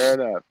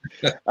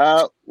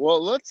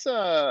 Well, let's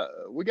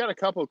we got a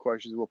couple of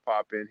questions we'll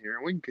pop in here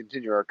and we can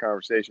continue our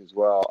conversation as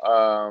well.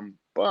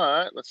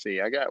 But let's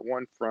see. I got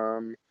one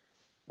from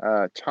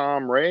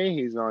Tom Ray.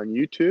 He's on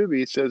YouTube.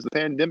 He says the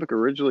pandemic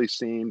originally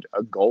seemed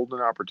a golden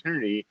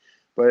opportunity,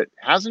 but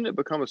hasn't it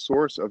become a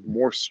source of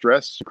more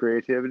stress and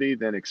creativity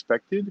than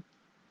expected?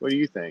 What do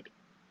you think?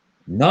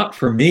 Not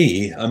for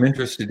me. I'm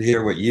interested to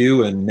hear what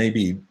you and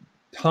maybe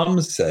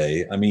Tom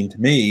say. I mean, to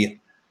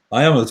me,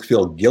 I almost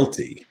feel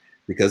guilty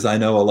because I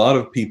know a lot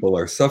of people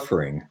are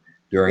suffering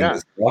during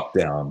this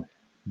lockdown.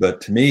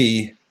 But to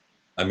me,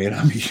 I mean,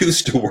 I'm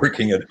used to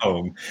working at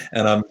home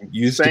and I'm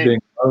used to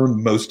being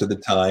alone most of the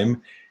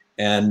time.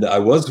 And I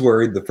was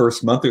worried the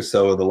first month or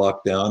so of the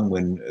lockdown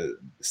when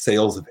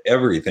sales of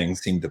everything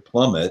seemed to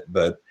plummet.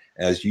 But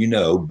as you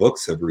know,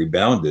 books have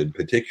rebounded,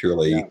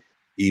 particularly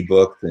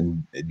ebooks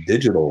and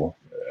digital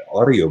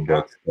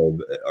audiobooks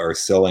are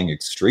selling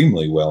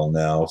extremely well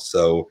now.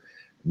 So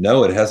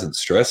no, it hasn't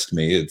stressed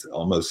me. It's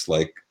almost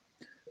like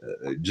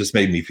it just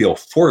made me feel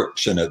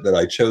fortunate that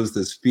I chose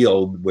this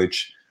field,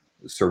 which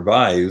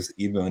survives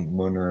even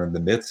when we're in the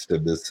midst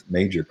of this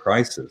major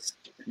crisis.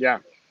 Yeah.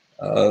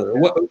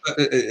 What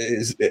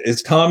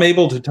is Tom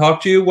able to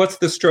talk to you? What's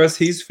the stress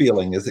he's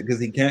feeling? Is it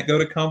because he can't go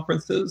to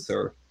conferences,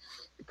 or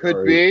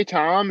could be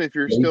Tom? If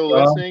you're still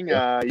listening,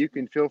 you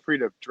can feel free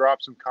to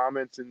drop some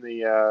comments in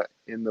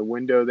the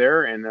window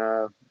there, and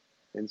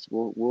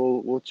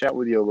we'll chat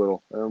with you a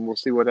little, and we'll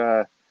see what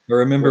I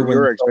remember what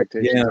your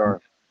expectations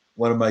are.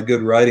 One of my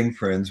good writing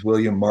friends,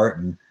 William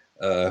Martin,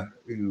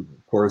 who,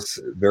 of course,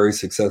 very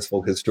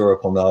successful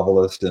historical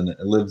novelist and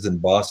lives in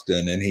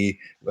Boston. And he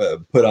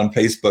put on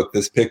Facebook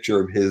this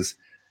picture of his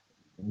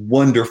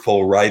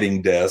wonderful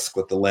writing desk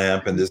with the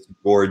lamp and this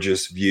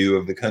gorgeous view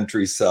of the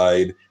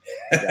countryside.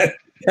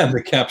 And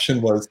the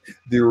caption was,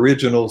 "The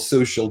original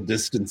social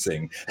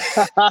distancing."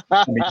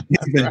 I mean,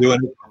 he's been doing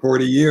it for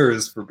 40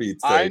 years, for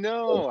Pete's sake. I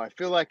know. I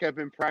feel like I've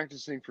been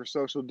practicing for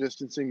social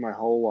distancing my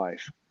whole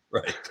life.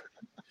 Right.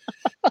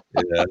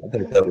 Yeah, I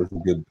think that was a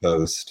good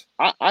post.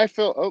 I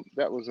feel,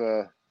 that was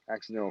a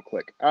accidental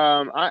click.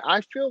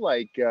 I feel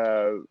like,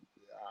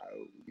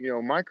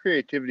 my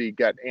creativity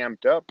got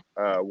amped up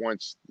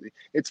once.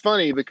 It's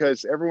funny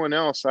because everyone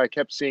else, I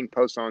kept seeing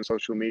posts on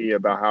social media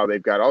about how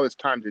they've got all this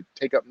time to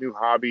take up new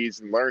hobbies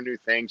and learn new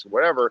things,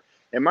 whatever.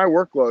 And my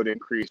workload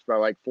increased by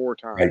like 4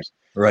 times.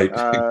 Right.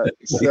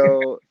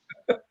 So,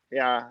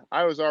 yeah,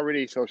 I was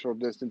already social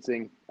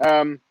distancing.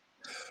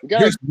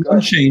 Here's one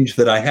change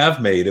that I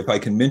have made, if I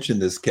can mention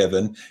this,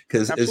 Kevin,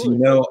 because as you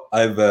know,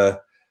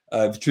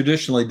 I've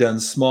traditionally done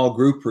small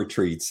group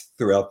retreats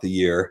throughout the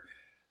year.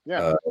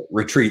 Yeah.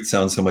 Retreat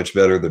sounds so much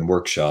better than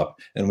workshop,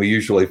 and we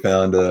usually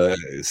found a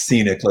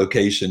scenic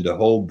location to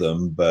hold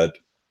them. But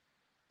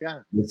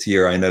Yeah. this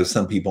year. I know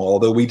some people,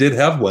 although we did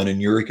have one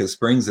in Eureka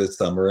Springs this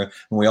summer, and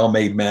we all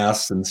made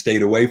masks and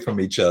stayed away from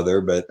each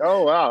other, but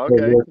Oh, wow.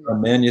 they Okay. worked on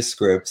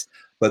manuscripts.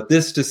 But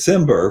this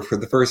December, for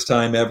the first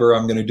time ever,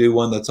 I'm going to do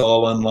one that's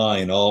all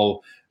online,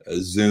 all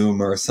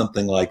Zoom or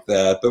something like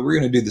that. But we're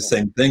going to do the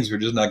same things. We're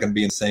just not going to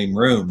be in the same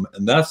room.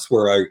 And that's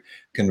where I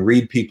can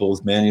read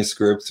people's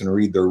manuscripts and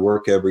read their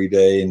work every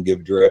day and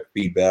give direct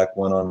feedback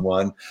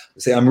one-on-one.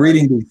 See, I'm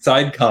reading these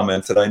side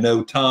comments that I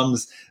know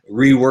Tom's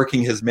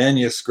reworking his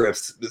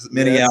manuscripts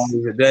many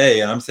hours a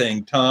day. And I'm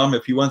saying, Tom,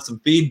 if you want some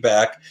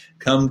feedback,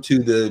 come to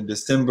the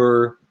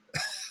December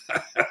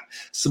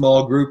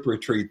small group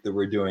retreat that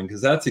we're doing,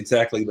 because that's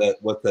exactly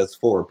what that's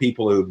for.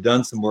 People who've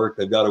done some work,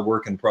 they've got a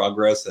work in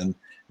progress, and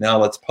now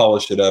let's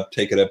polish it up,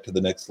 take it up to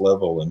the next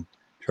level, and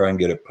try and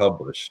get it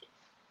published.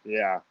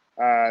 Yeah.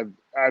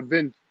 I've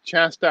been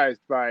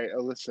chastised by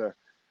Alyssa.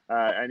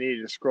 I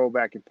needed to scroll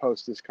back and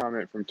post this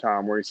comment from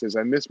Tom where he says,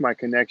 I miss my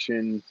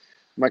connections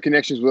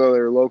with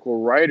other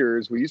local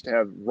writers. We used to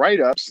have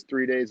write-ups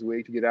 3 days a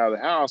week to get out of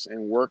the house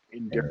and work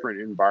in different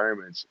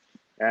environments.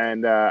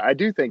 And I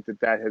do think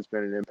that has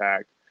been an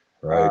impact.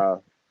 Right.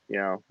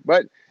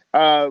 But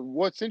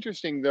what's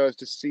interesting, though, is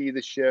to see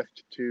the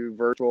shift to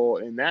virtual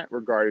in that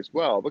regard as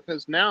well,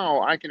 because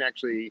now I can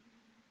actually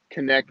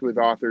connect with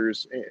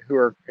authors who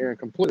are in a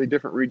completely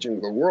different region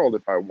of the world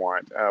if I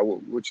want,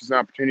 which is an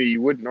opportunity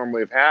you wouldn't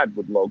normally have had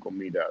with local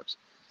meetups.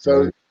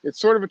 So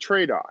it's sort of a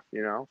trade-off,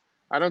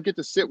 I don't get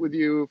to sit with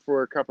you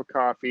for a cup of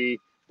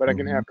coffee, but I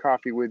can have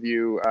coffee with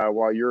you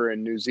while you're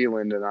in New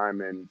Zealand and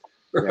I'm in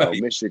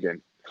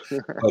Michigan.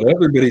 But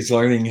everybody's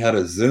learning how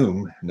to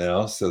Zoom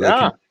now, so they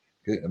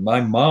can. My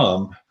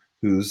mom,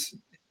 who's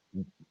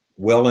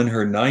well in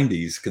her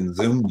 90s, can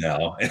Zoom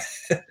now,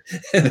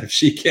 and if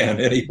she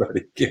can,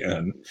 anybody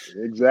can.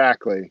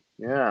 Exactly.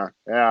 Yeah.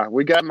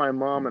 We got my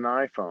mom an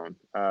iPhone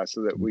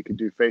so that we could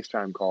do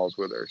FaceTime calls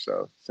with her.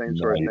 So same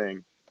sort of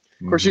thing.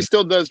 Of course, she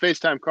still does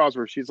FaceTime calls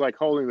where she's like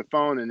holding the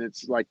phone and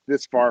it's like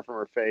this far from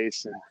her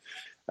face,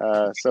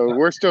 and so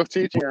we're still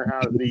teaching her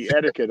how the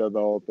etiquette of the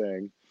whole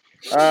thing.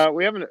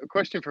 We have a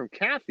question from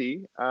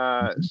Kathy.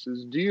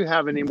 Says, do you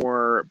have any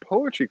more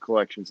poetry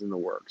collections in the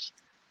works?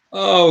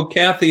 Oh,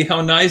 Kathy,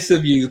 how nice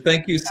of you.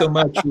 Thank you so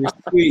much. You're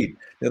sweet.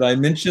 Did I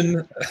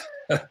mention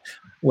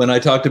when I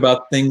talked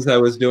about things I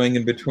was doing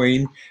in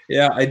between?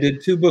 Yeah, I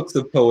did 2 books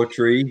of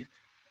poetry,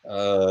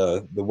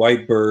 The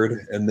White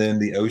Bird and then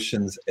The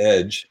Ocean's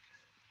Edge,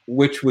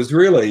 which was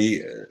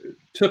really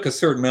took a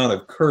certain amount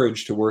of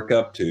courage to work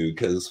up to,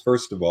 because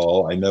first of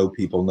all, I know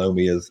people know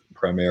me as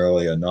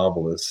primarily a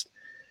novelist.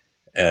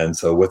 And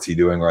so what's he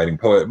doing writing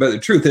poetry? But the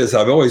truth is,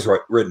 I've always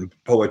written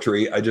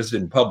poetry. I just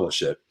didn't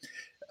publish it.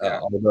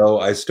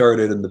 Although I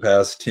started in the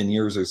past 10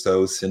 years or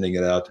so sending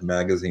it out to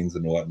magazines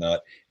and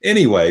whatnot.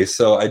 Anyway,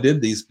 so I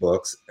did these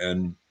books,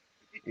 and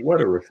what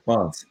a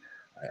response.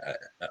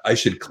 I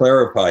should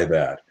clarify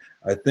that.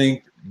 I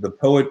think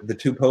the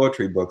 2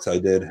 poetry books I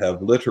did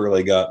have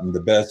literally gotten the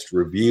best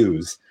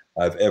reviews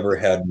I've ever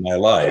had in my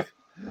life.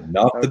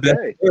 Not the best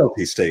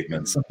royalty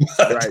statements,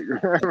 but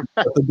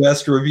the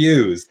best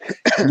reviews.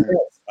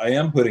 Yes, I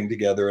am putting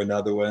together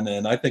another one,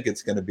 and I think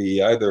it's going to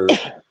be either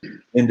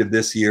end of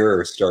this year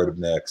or start of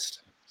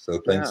next. So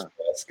thanks for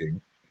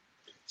asking.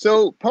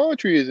 So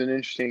poetry is an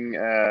interesting,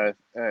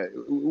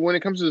 when it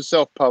comes to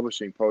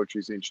self-publishing,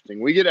 poetry is interesting.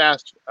 We get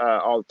asked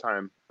all the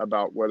time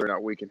about whether or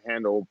not we can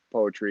handle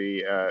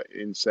poetry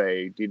in,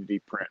 say, D-to-D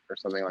print or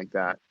something like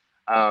that.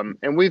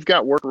 And we've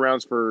got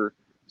workarounds for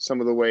some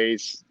of the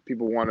ways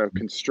people want to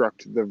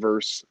construct the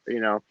verse,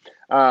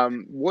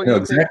 what do you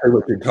exactly think?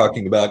 what you're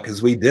talking about,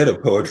 because we did a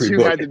poetry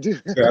book. Had to do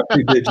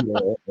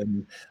digital.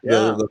 And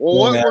well,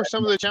 what were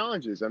some of the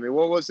challenges? I mean,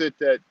 what was it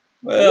that,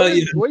 what do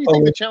you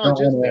think the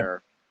challenge is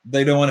there?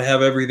 They don't want to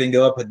have everything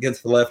go up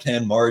against the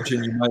left-hand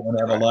margin. You might want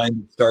to have a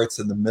line that starts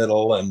in the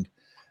middle and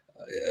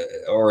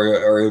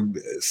or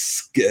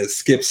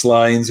skips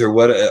lines, or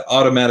what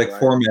automatic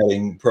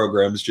formatting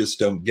programs just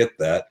don't get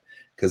that,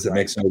 because it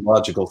makes no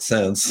logical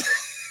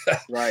sense.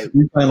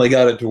 We finally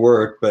got it to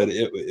work, but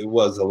it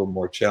was a little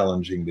more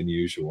challenging than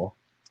usual.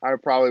 I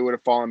probably would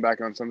have fallen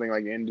back on something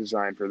like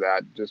InDesign for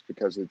that, just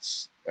because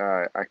it's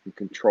I can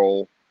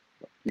control,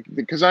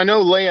 because I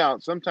know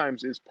layout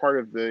sometimes is part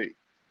of the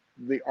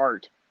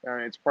art,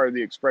 and it's part of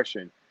the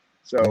expression.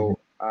 So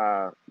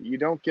you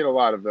don't get a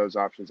lot of those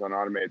options on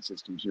automated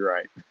systems. You're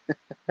right.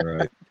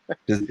 Right.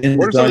 Does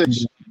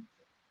InDesign,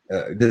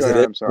 does it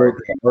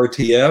import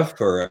RTF,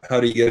 or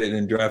how do you get it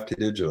in draft to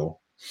digital?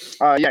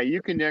 Yeah,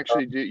 you can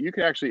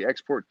actually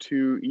export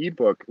to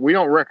ebook. We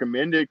don't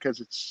recommend it because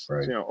it's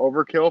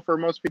overkill for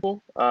most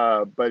people.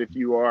 But if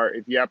you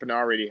happen to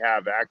already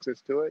have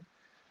access to it,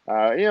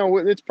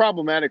 it's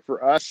problematic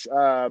for us.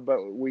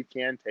 But we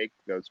can take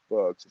those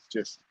books. It's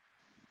just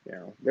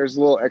there's a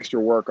little extra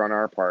work on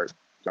our part.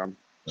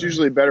 It's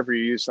usually better for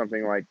you to use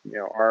something like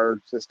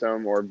our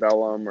system or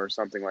Vellum or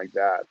something like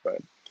that. But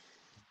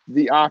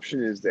the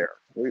option is there.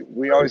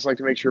 We always like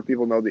to make sure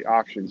people know the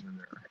options are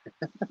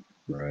there.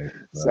 Right.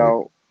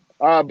 So,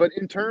 but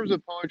in terms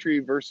of poetry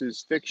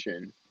versus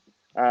fiction,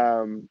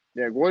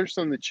 Yeah, what are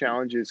some of the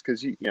challenges?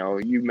 Because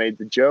you made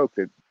the joke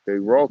that the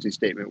royalty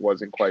statement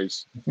wasn't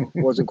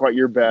quite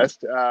your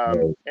best, Right.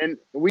 and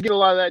we get a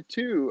lot of that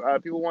too.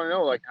 People want to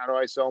know, like, how do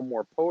I sell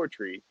more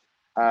poetry?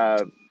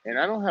 Uh, and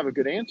I don't have a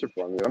good answer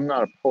for them. I'm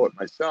not a poet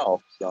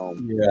myself, so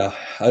Yeah,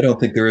 I don't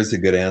think there is a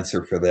good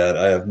answer for that.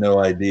 I have no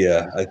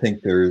idea. I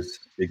think there's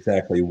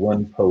exactly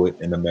one poet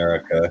in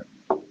America.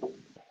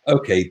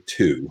 Okay,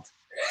 two.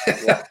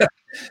 yeah,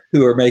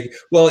 Who are making,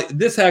 well,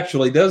 this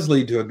actually does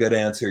lead to a good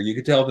answer. You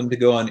could tell them to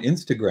go on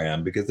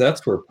Instagram because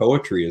that's where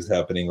poetry is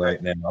happening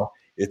right now.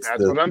 It's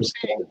that's the what I'm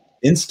seeing.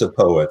 Insta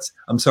poets.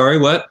 I'm sorry,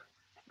 what?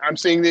 I'm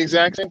seeing the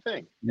exact same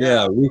thing.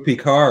 Yeah, Yeah, Rupi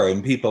Kaur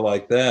and people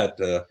like that.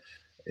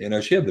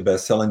 She had the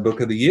best-selling book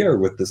of the year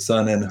with The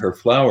Sun and Her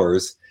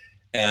Flowers,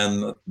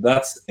 and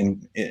that's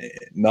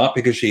not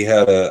because she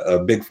had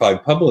a big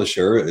five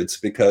publisher. It's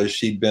because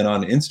she'd been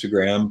on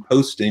Instagram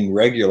posting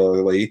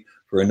regularly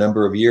for a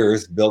number of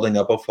years, building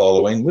up a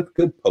following with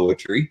good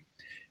poetry,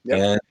 yep.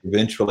 and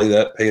eventually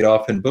that paid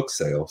off in book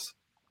sales.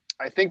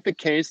 I think the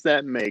case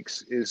that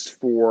makes is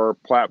for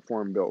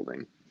platform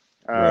building.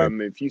 Right.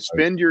 If you Right.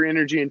 spend your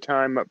energy and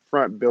time up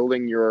front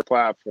building your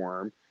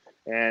platform,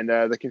 and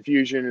the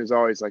confusion is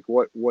always like,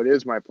 what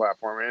is my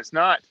platform? And it's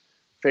not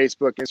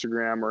Facebook,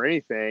 Instagram, or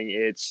anything.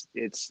 It's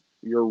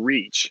your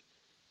reach,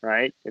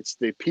 right? It's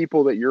the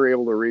people that you're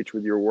able to reach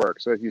with your work.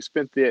 So if you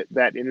spent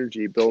that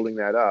energy building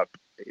that up,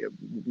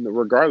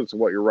 regardless of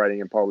what you're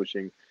writing and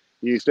publishing,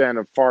 you stand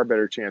a far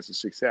better chance of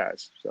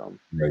success. So,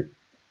 Right.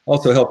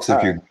 Also helps if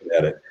uh, you're good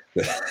at it.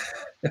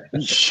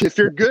 if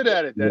you're good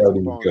at it, that's the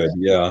Writing's good. bonus.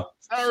 Yeah.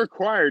 It's not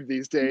required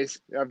these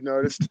days. I've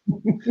noticed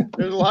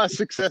there's a lot of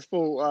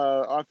successful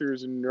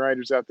authors and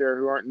writers out there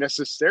who aren't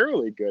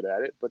necessarily good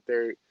at it, but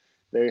they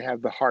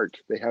have the heart,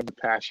 they have the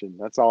passion.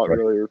 That's all it Right.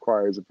 really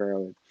requires,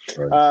 apparently.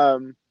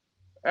 Right.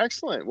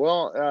 Excellent.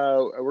 Well,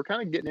 we're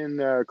kind of getting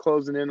in,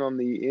 closing in on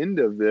the end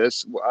of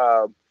this.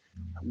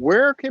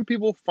 Where can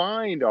people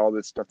find all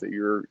this stuff that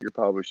you're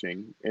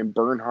publishing and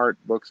Bernhardt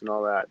books and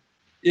all that?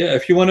 Yeah,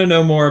 if you want to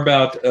know more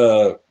about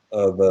the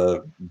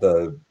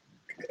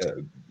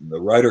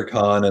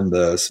WriterCon and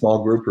the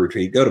small group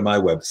retreat, go to my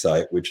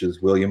website, which is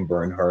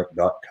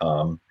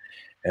williambernhardt.com,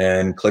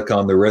 and click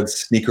on the Red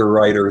Sneaker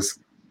Writers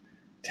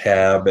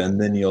tab, and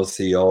then you'll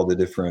see all the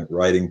different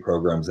writing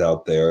programs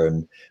out there.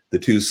 And the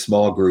two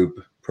small group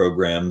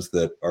programs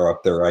that are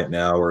up there right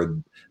now are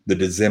the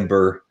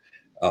December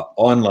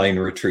online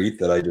retreat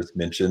that I just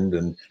mentioned,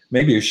 and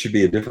maybe it should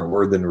be a different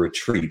word than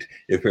retreat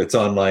if it's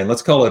online.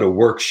 Let's call it a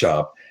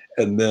workshop.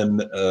 And then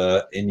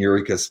in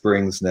Eureka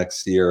Springs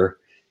next year,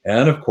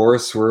 and of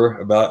course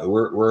we're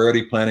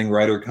already planning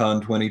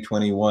WriterCon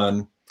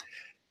 2021,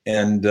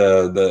 and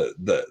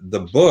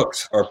the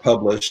books are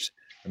published.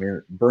 I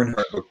mean,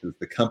 Bernhardt Books is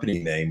the company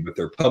name, but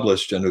they're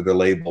published under the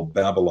label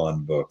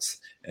Babylon Books,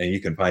 and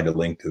you can find a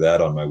link to that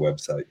on my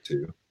website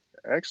too.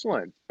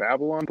 Excellent.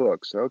 Babylon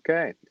Books.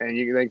 Okay. And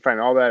they can find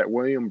all that at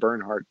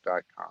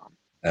williambernhardt.com.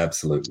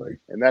 Absolutely.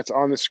 And that's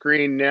on the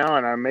screen now.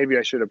 And maybe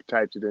I should have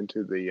typed it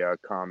into the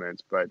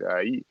comments, but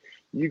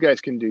you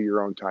guys can do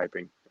your own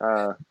typing.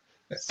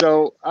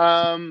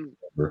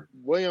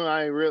 William,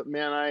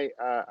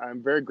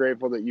 I'm very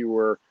grateful that you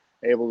were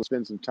able to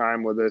spend some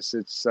time with us.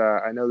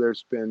 I know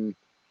it's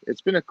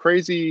been a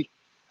crazy,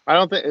 I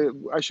don't think,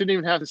 I shouldn't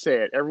even have to say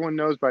it. Everyone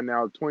knows by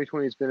now,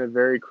 2020 has been a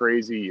very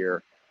crazy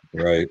year.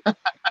 Right.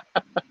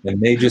 It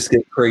may just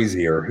get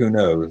crazier. Who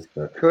knows?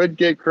 But could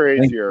get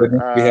crazier.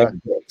 We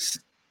have books.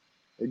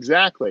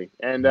 Exactly.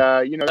 And,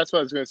 that's what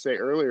I was going to say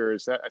earlier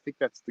is that I think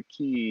that's the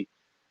key.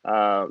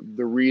 The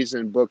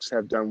reason books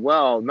have done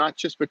well, not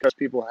just because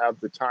people have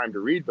the time to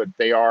read, but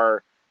they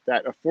are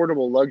that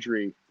affordable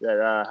luxury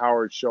that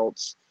Howard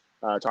Schultz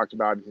talked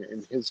about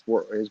in his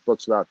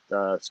books about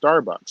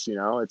Starbucks.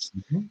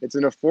 It's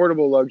an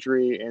affordable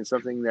luxury and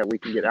something that we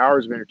can get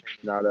hours of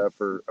entertainment out of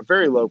for a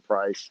very low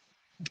price.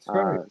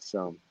 Right.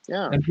 So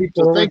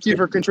thank you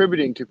for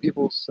contributing to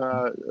people's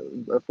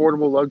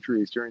affordable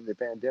luxuries during the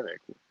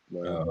pandemic.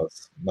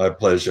 It's my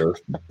pleasure.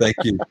 Thank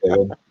you,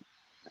 David.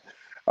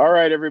 All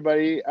right,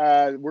 everybody.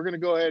 We're going to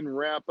go ahead and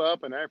wrap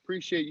up, and I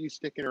appreciate you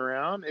sticking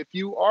around. If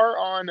you are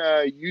on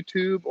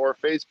YouTube or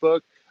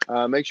Facebook,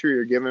 make sure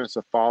you're giving us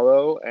a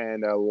follow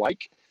and a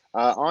like.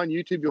 On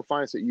YouTube, you'll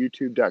find us at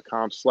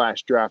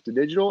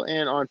youtube.com/draftedigital,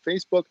 and on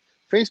Facebook,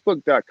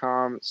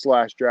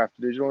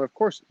 facebook.com/draftedigital. And of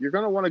course, you're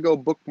going to want to go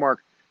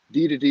bookmark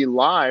D2D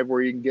Live,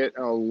 where you can get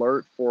an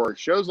alert for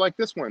shows like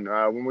this one.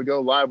 When we go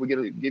live, we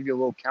give you a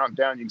little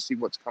countdown. You can see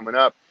what's coming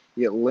up.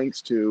 You get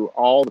links to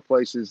all the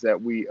places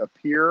that we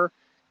appear.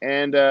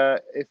 And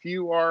if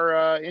you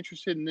are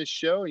interested in this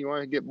show and you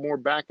want to get more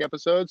back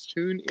episodes,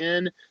 tune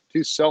in to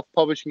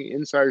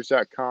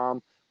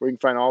selfpublishinginsiders.com, where you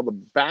can find all the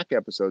back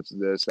episodes of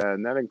this.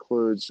 And that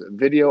includes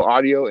video,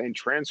 audio, and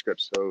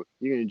transcripts. So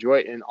you can enjoy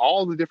it in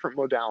all the different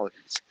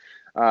modalities.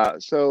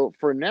 So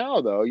for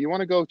now, though, you want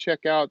to go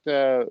check out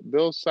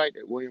Bill's site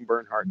at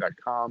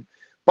williambernhardt.com.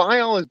 Buy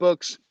all his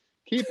books.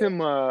 Keep him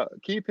well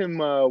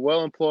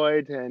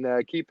employed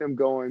and keep him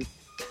going.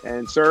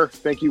 And sir,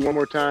 thank you one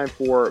more time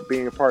for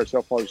being a part of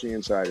Self Publishing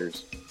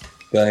Insiders.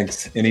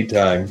 Thanks.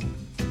 Anytime.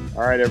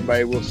 All right,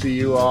 everybody. We'll see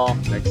you all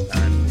next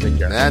time. Take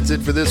care. That's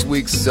it for this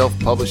week's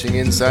Self-Publishing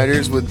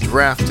Insiders with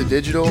Draft to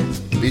Digital.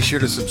 Be sure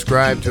to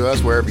subscribe to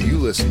us wherever you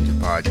listen to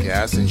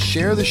podcasts and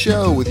share the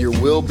show with your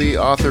will-be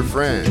author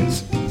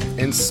friends.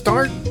 And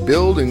start,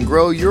 build, and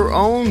grow your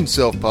own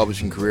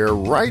self-publishing career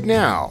right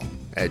now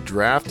at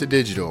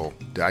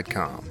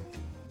drafttodigital.com.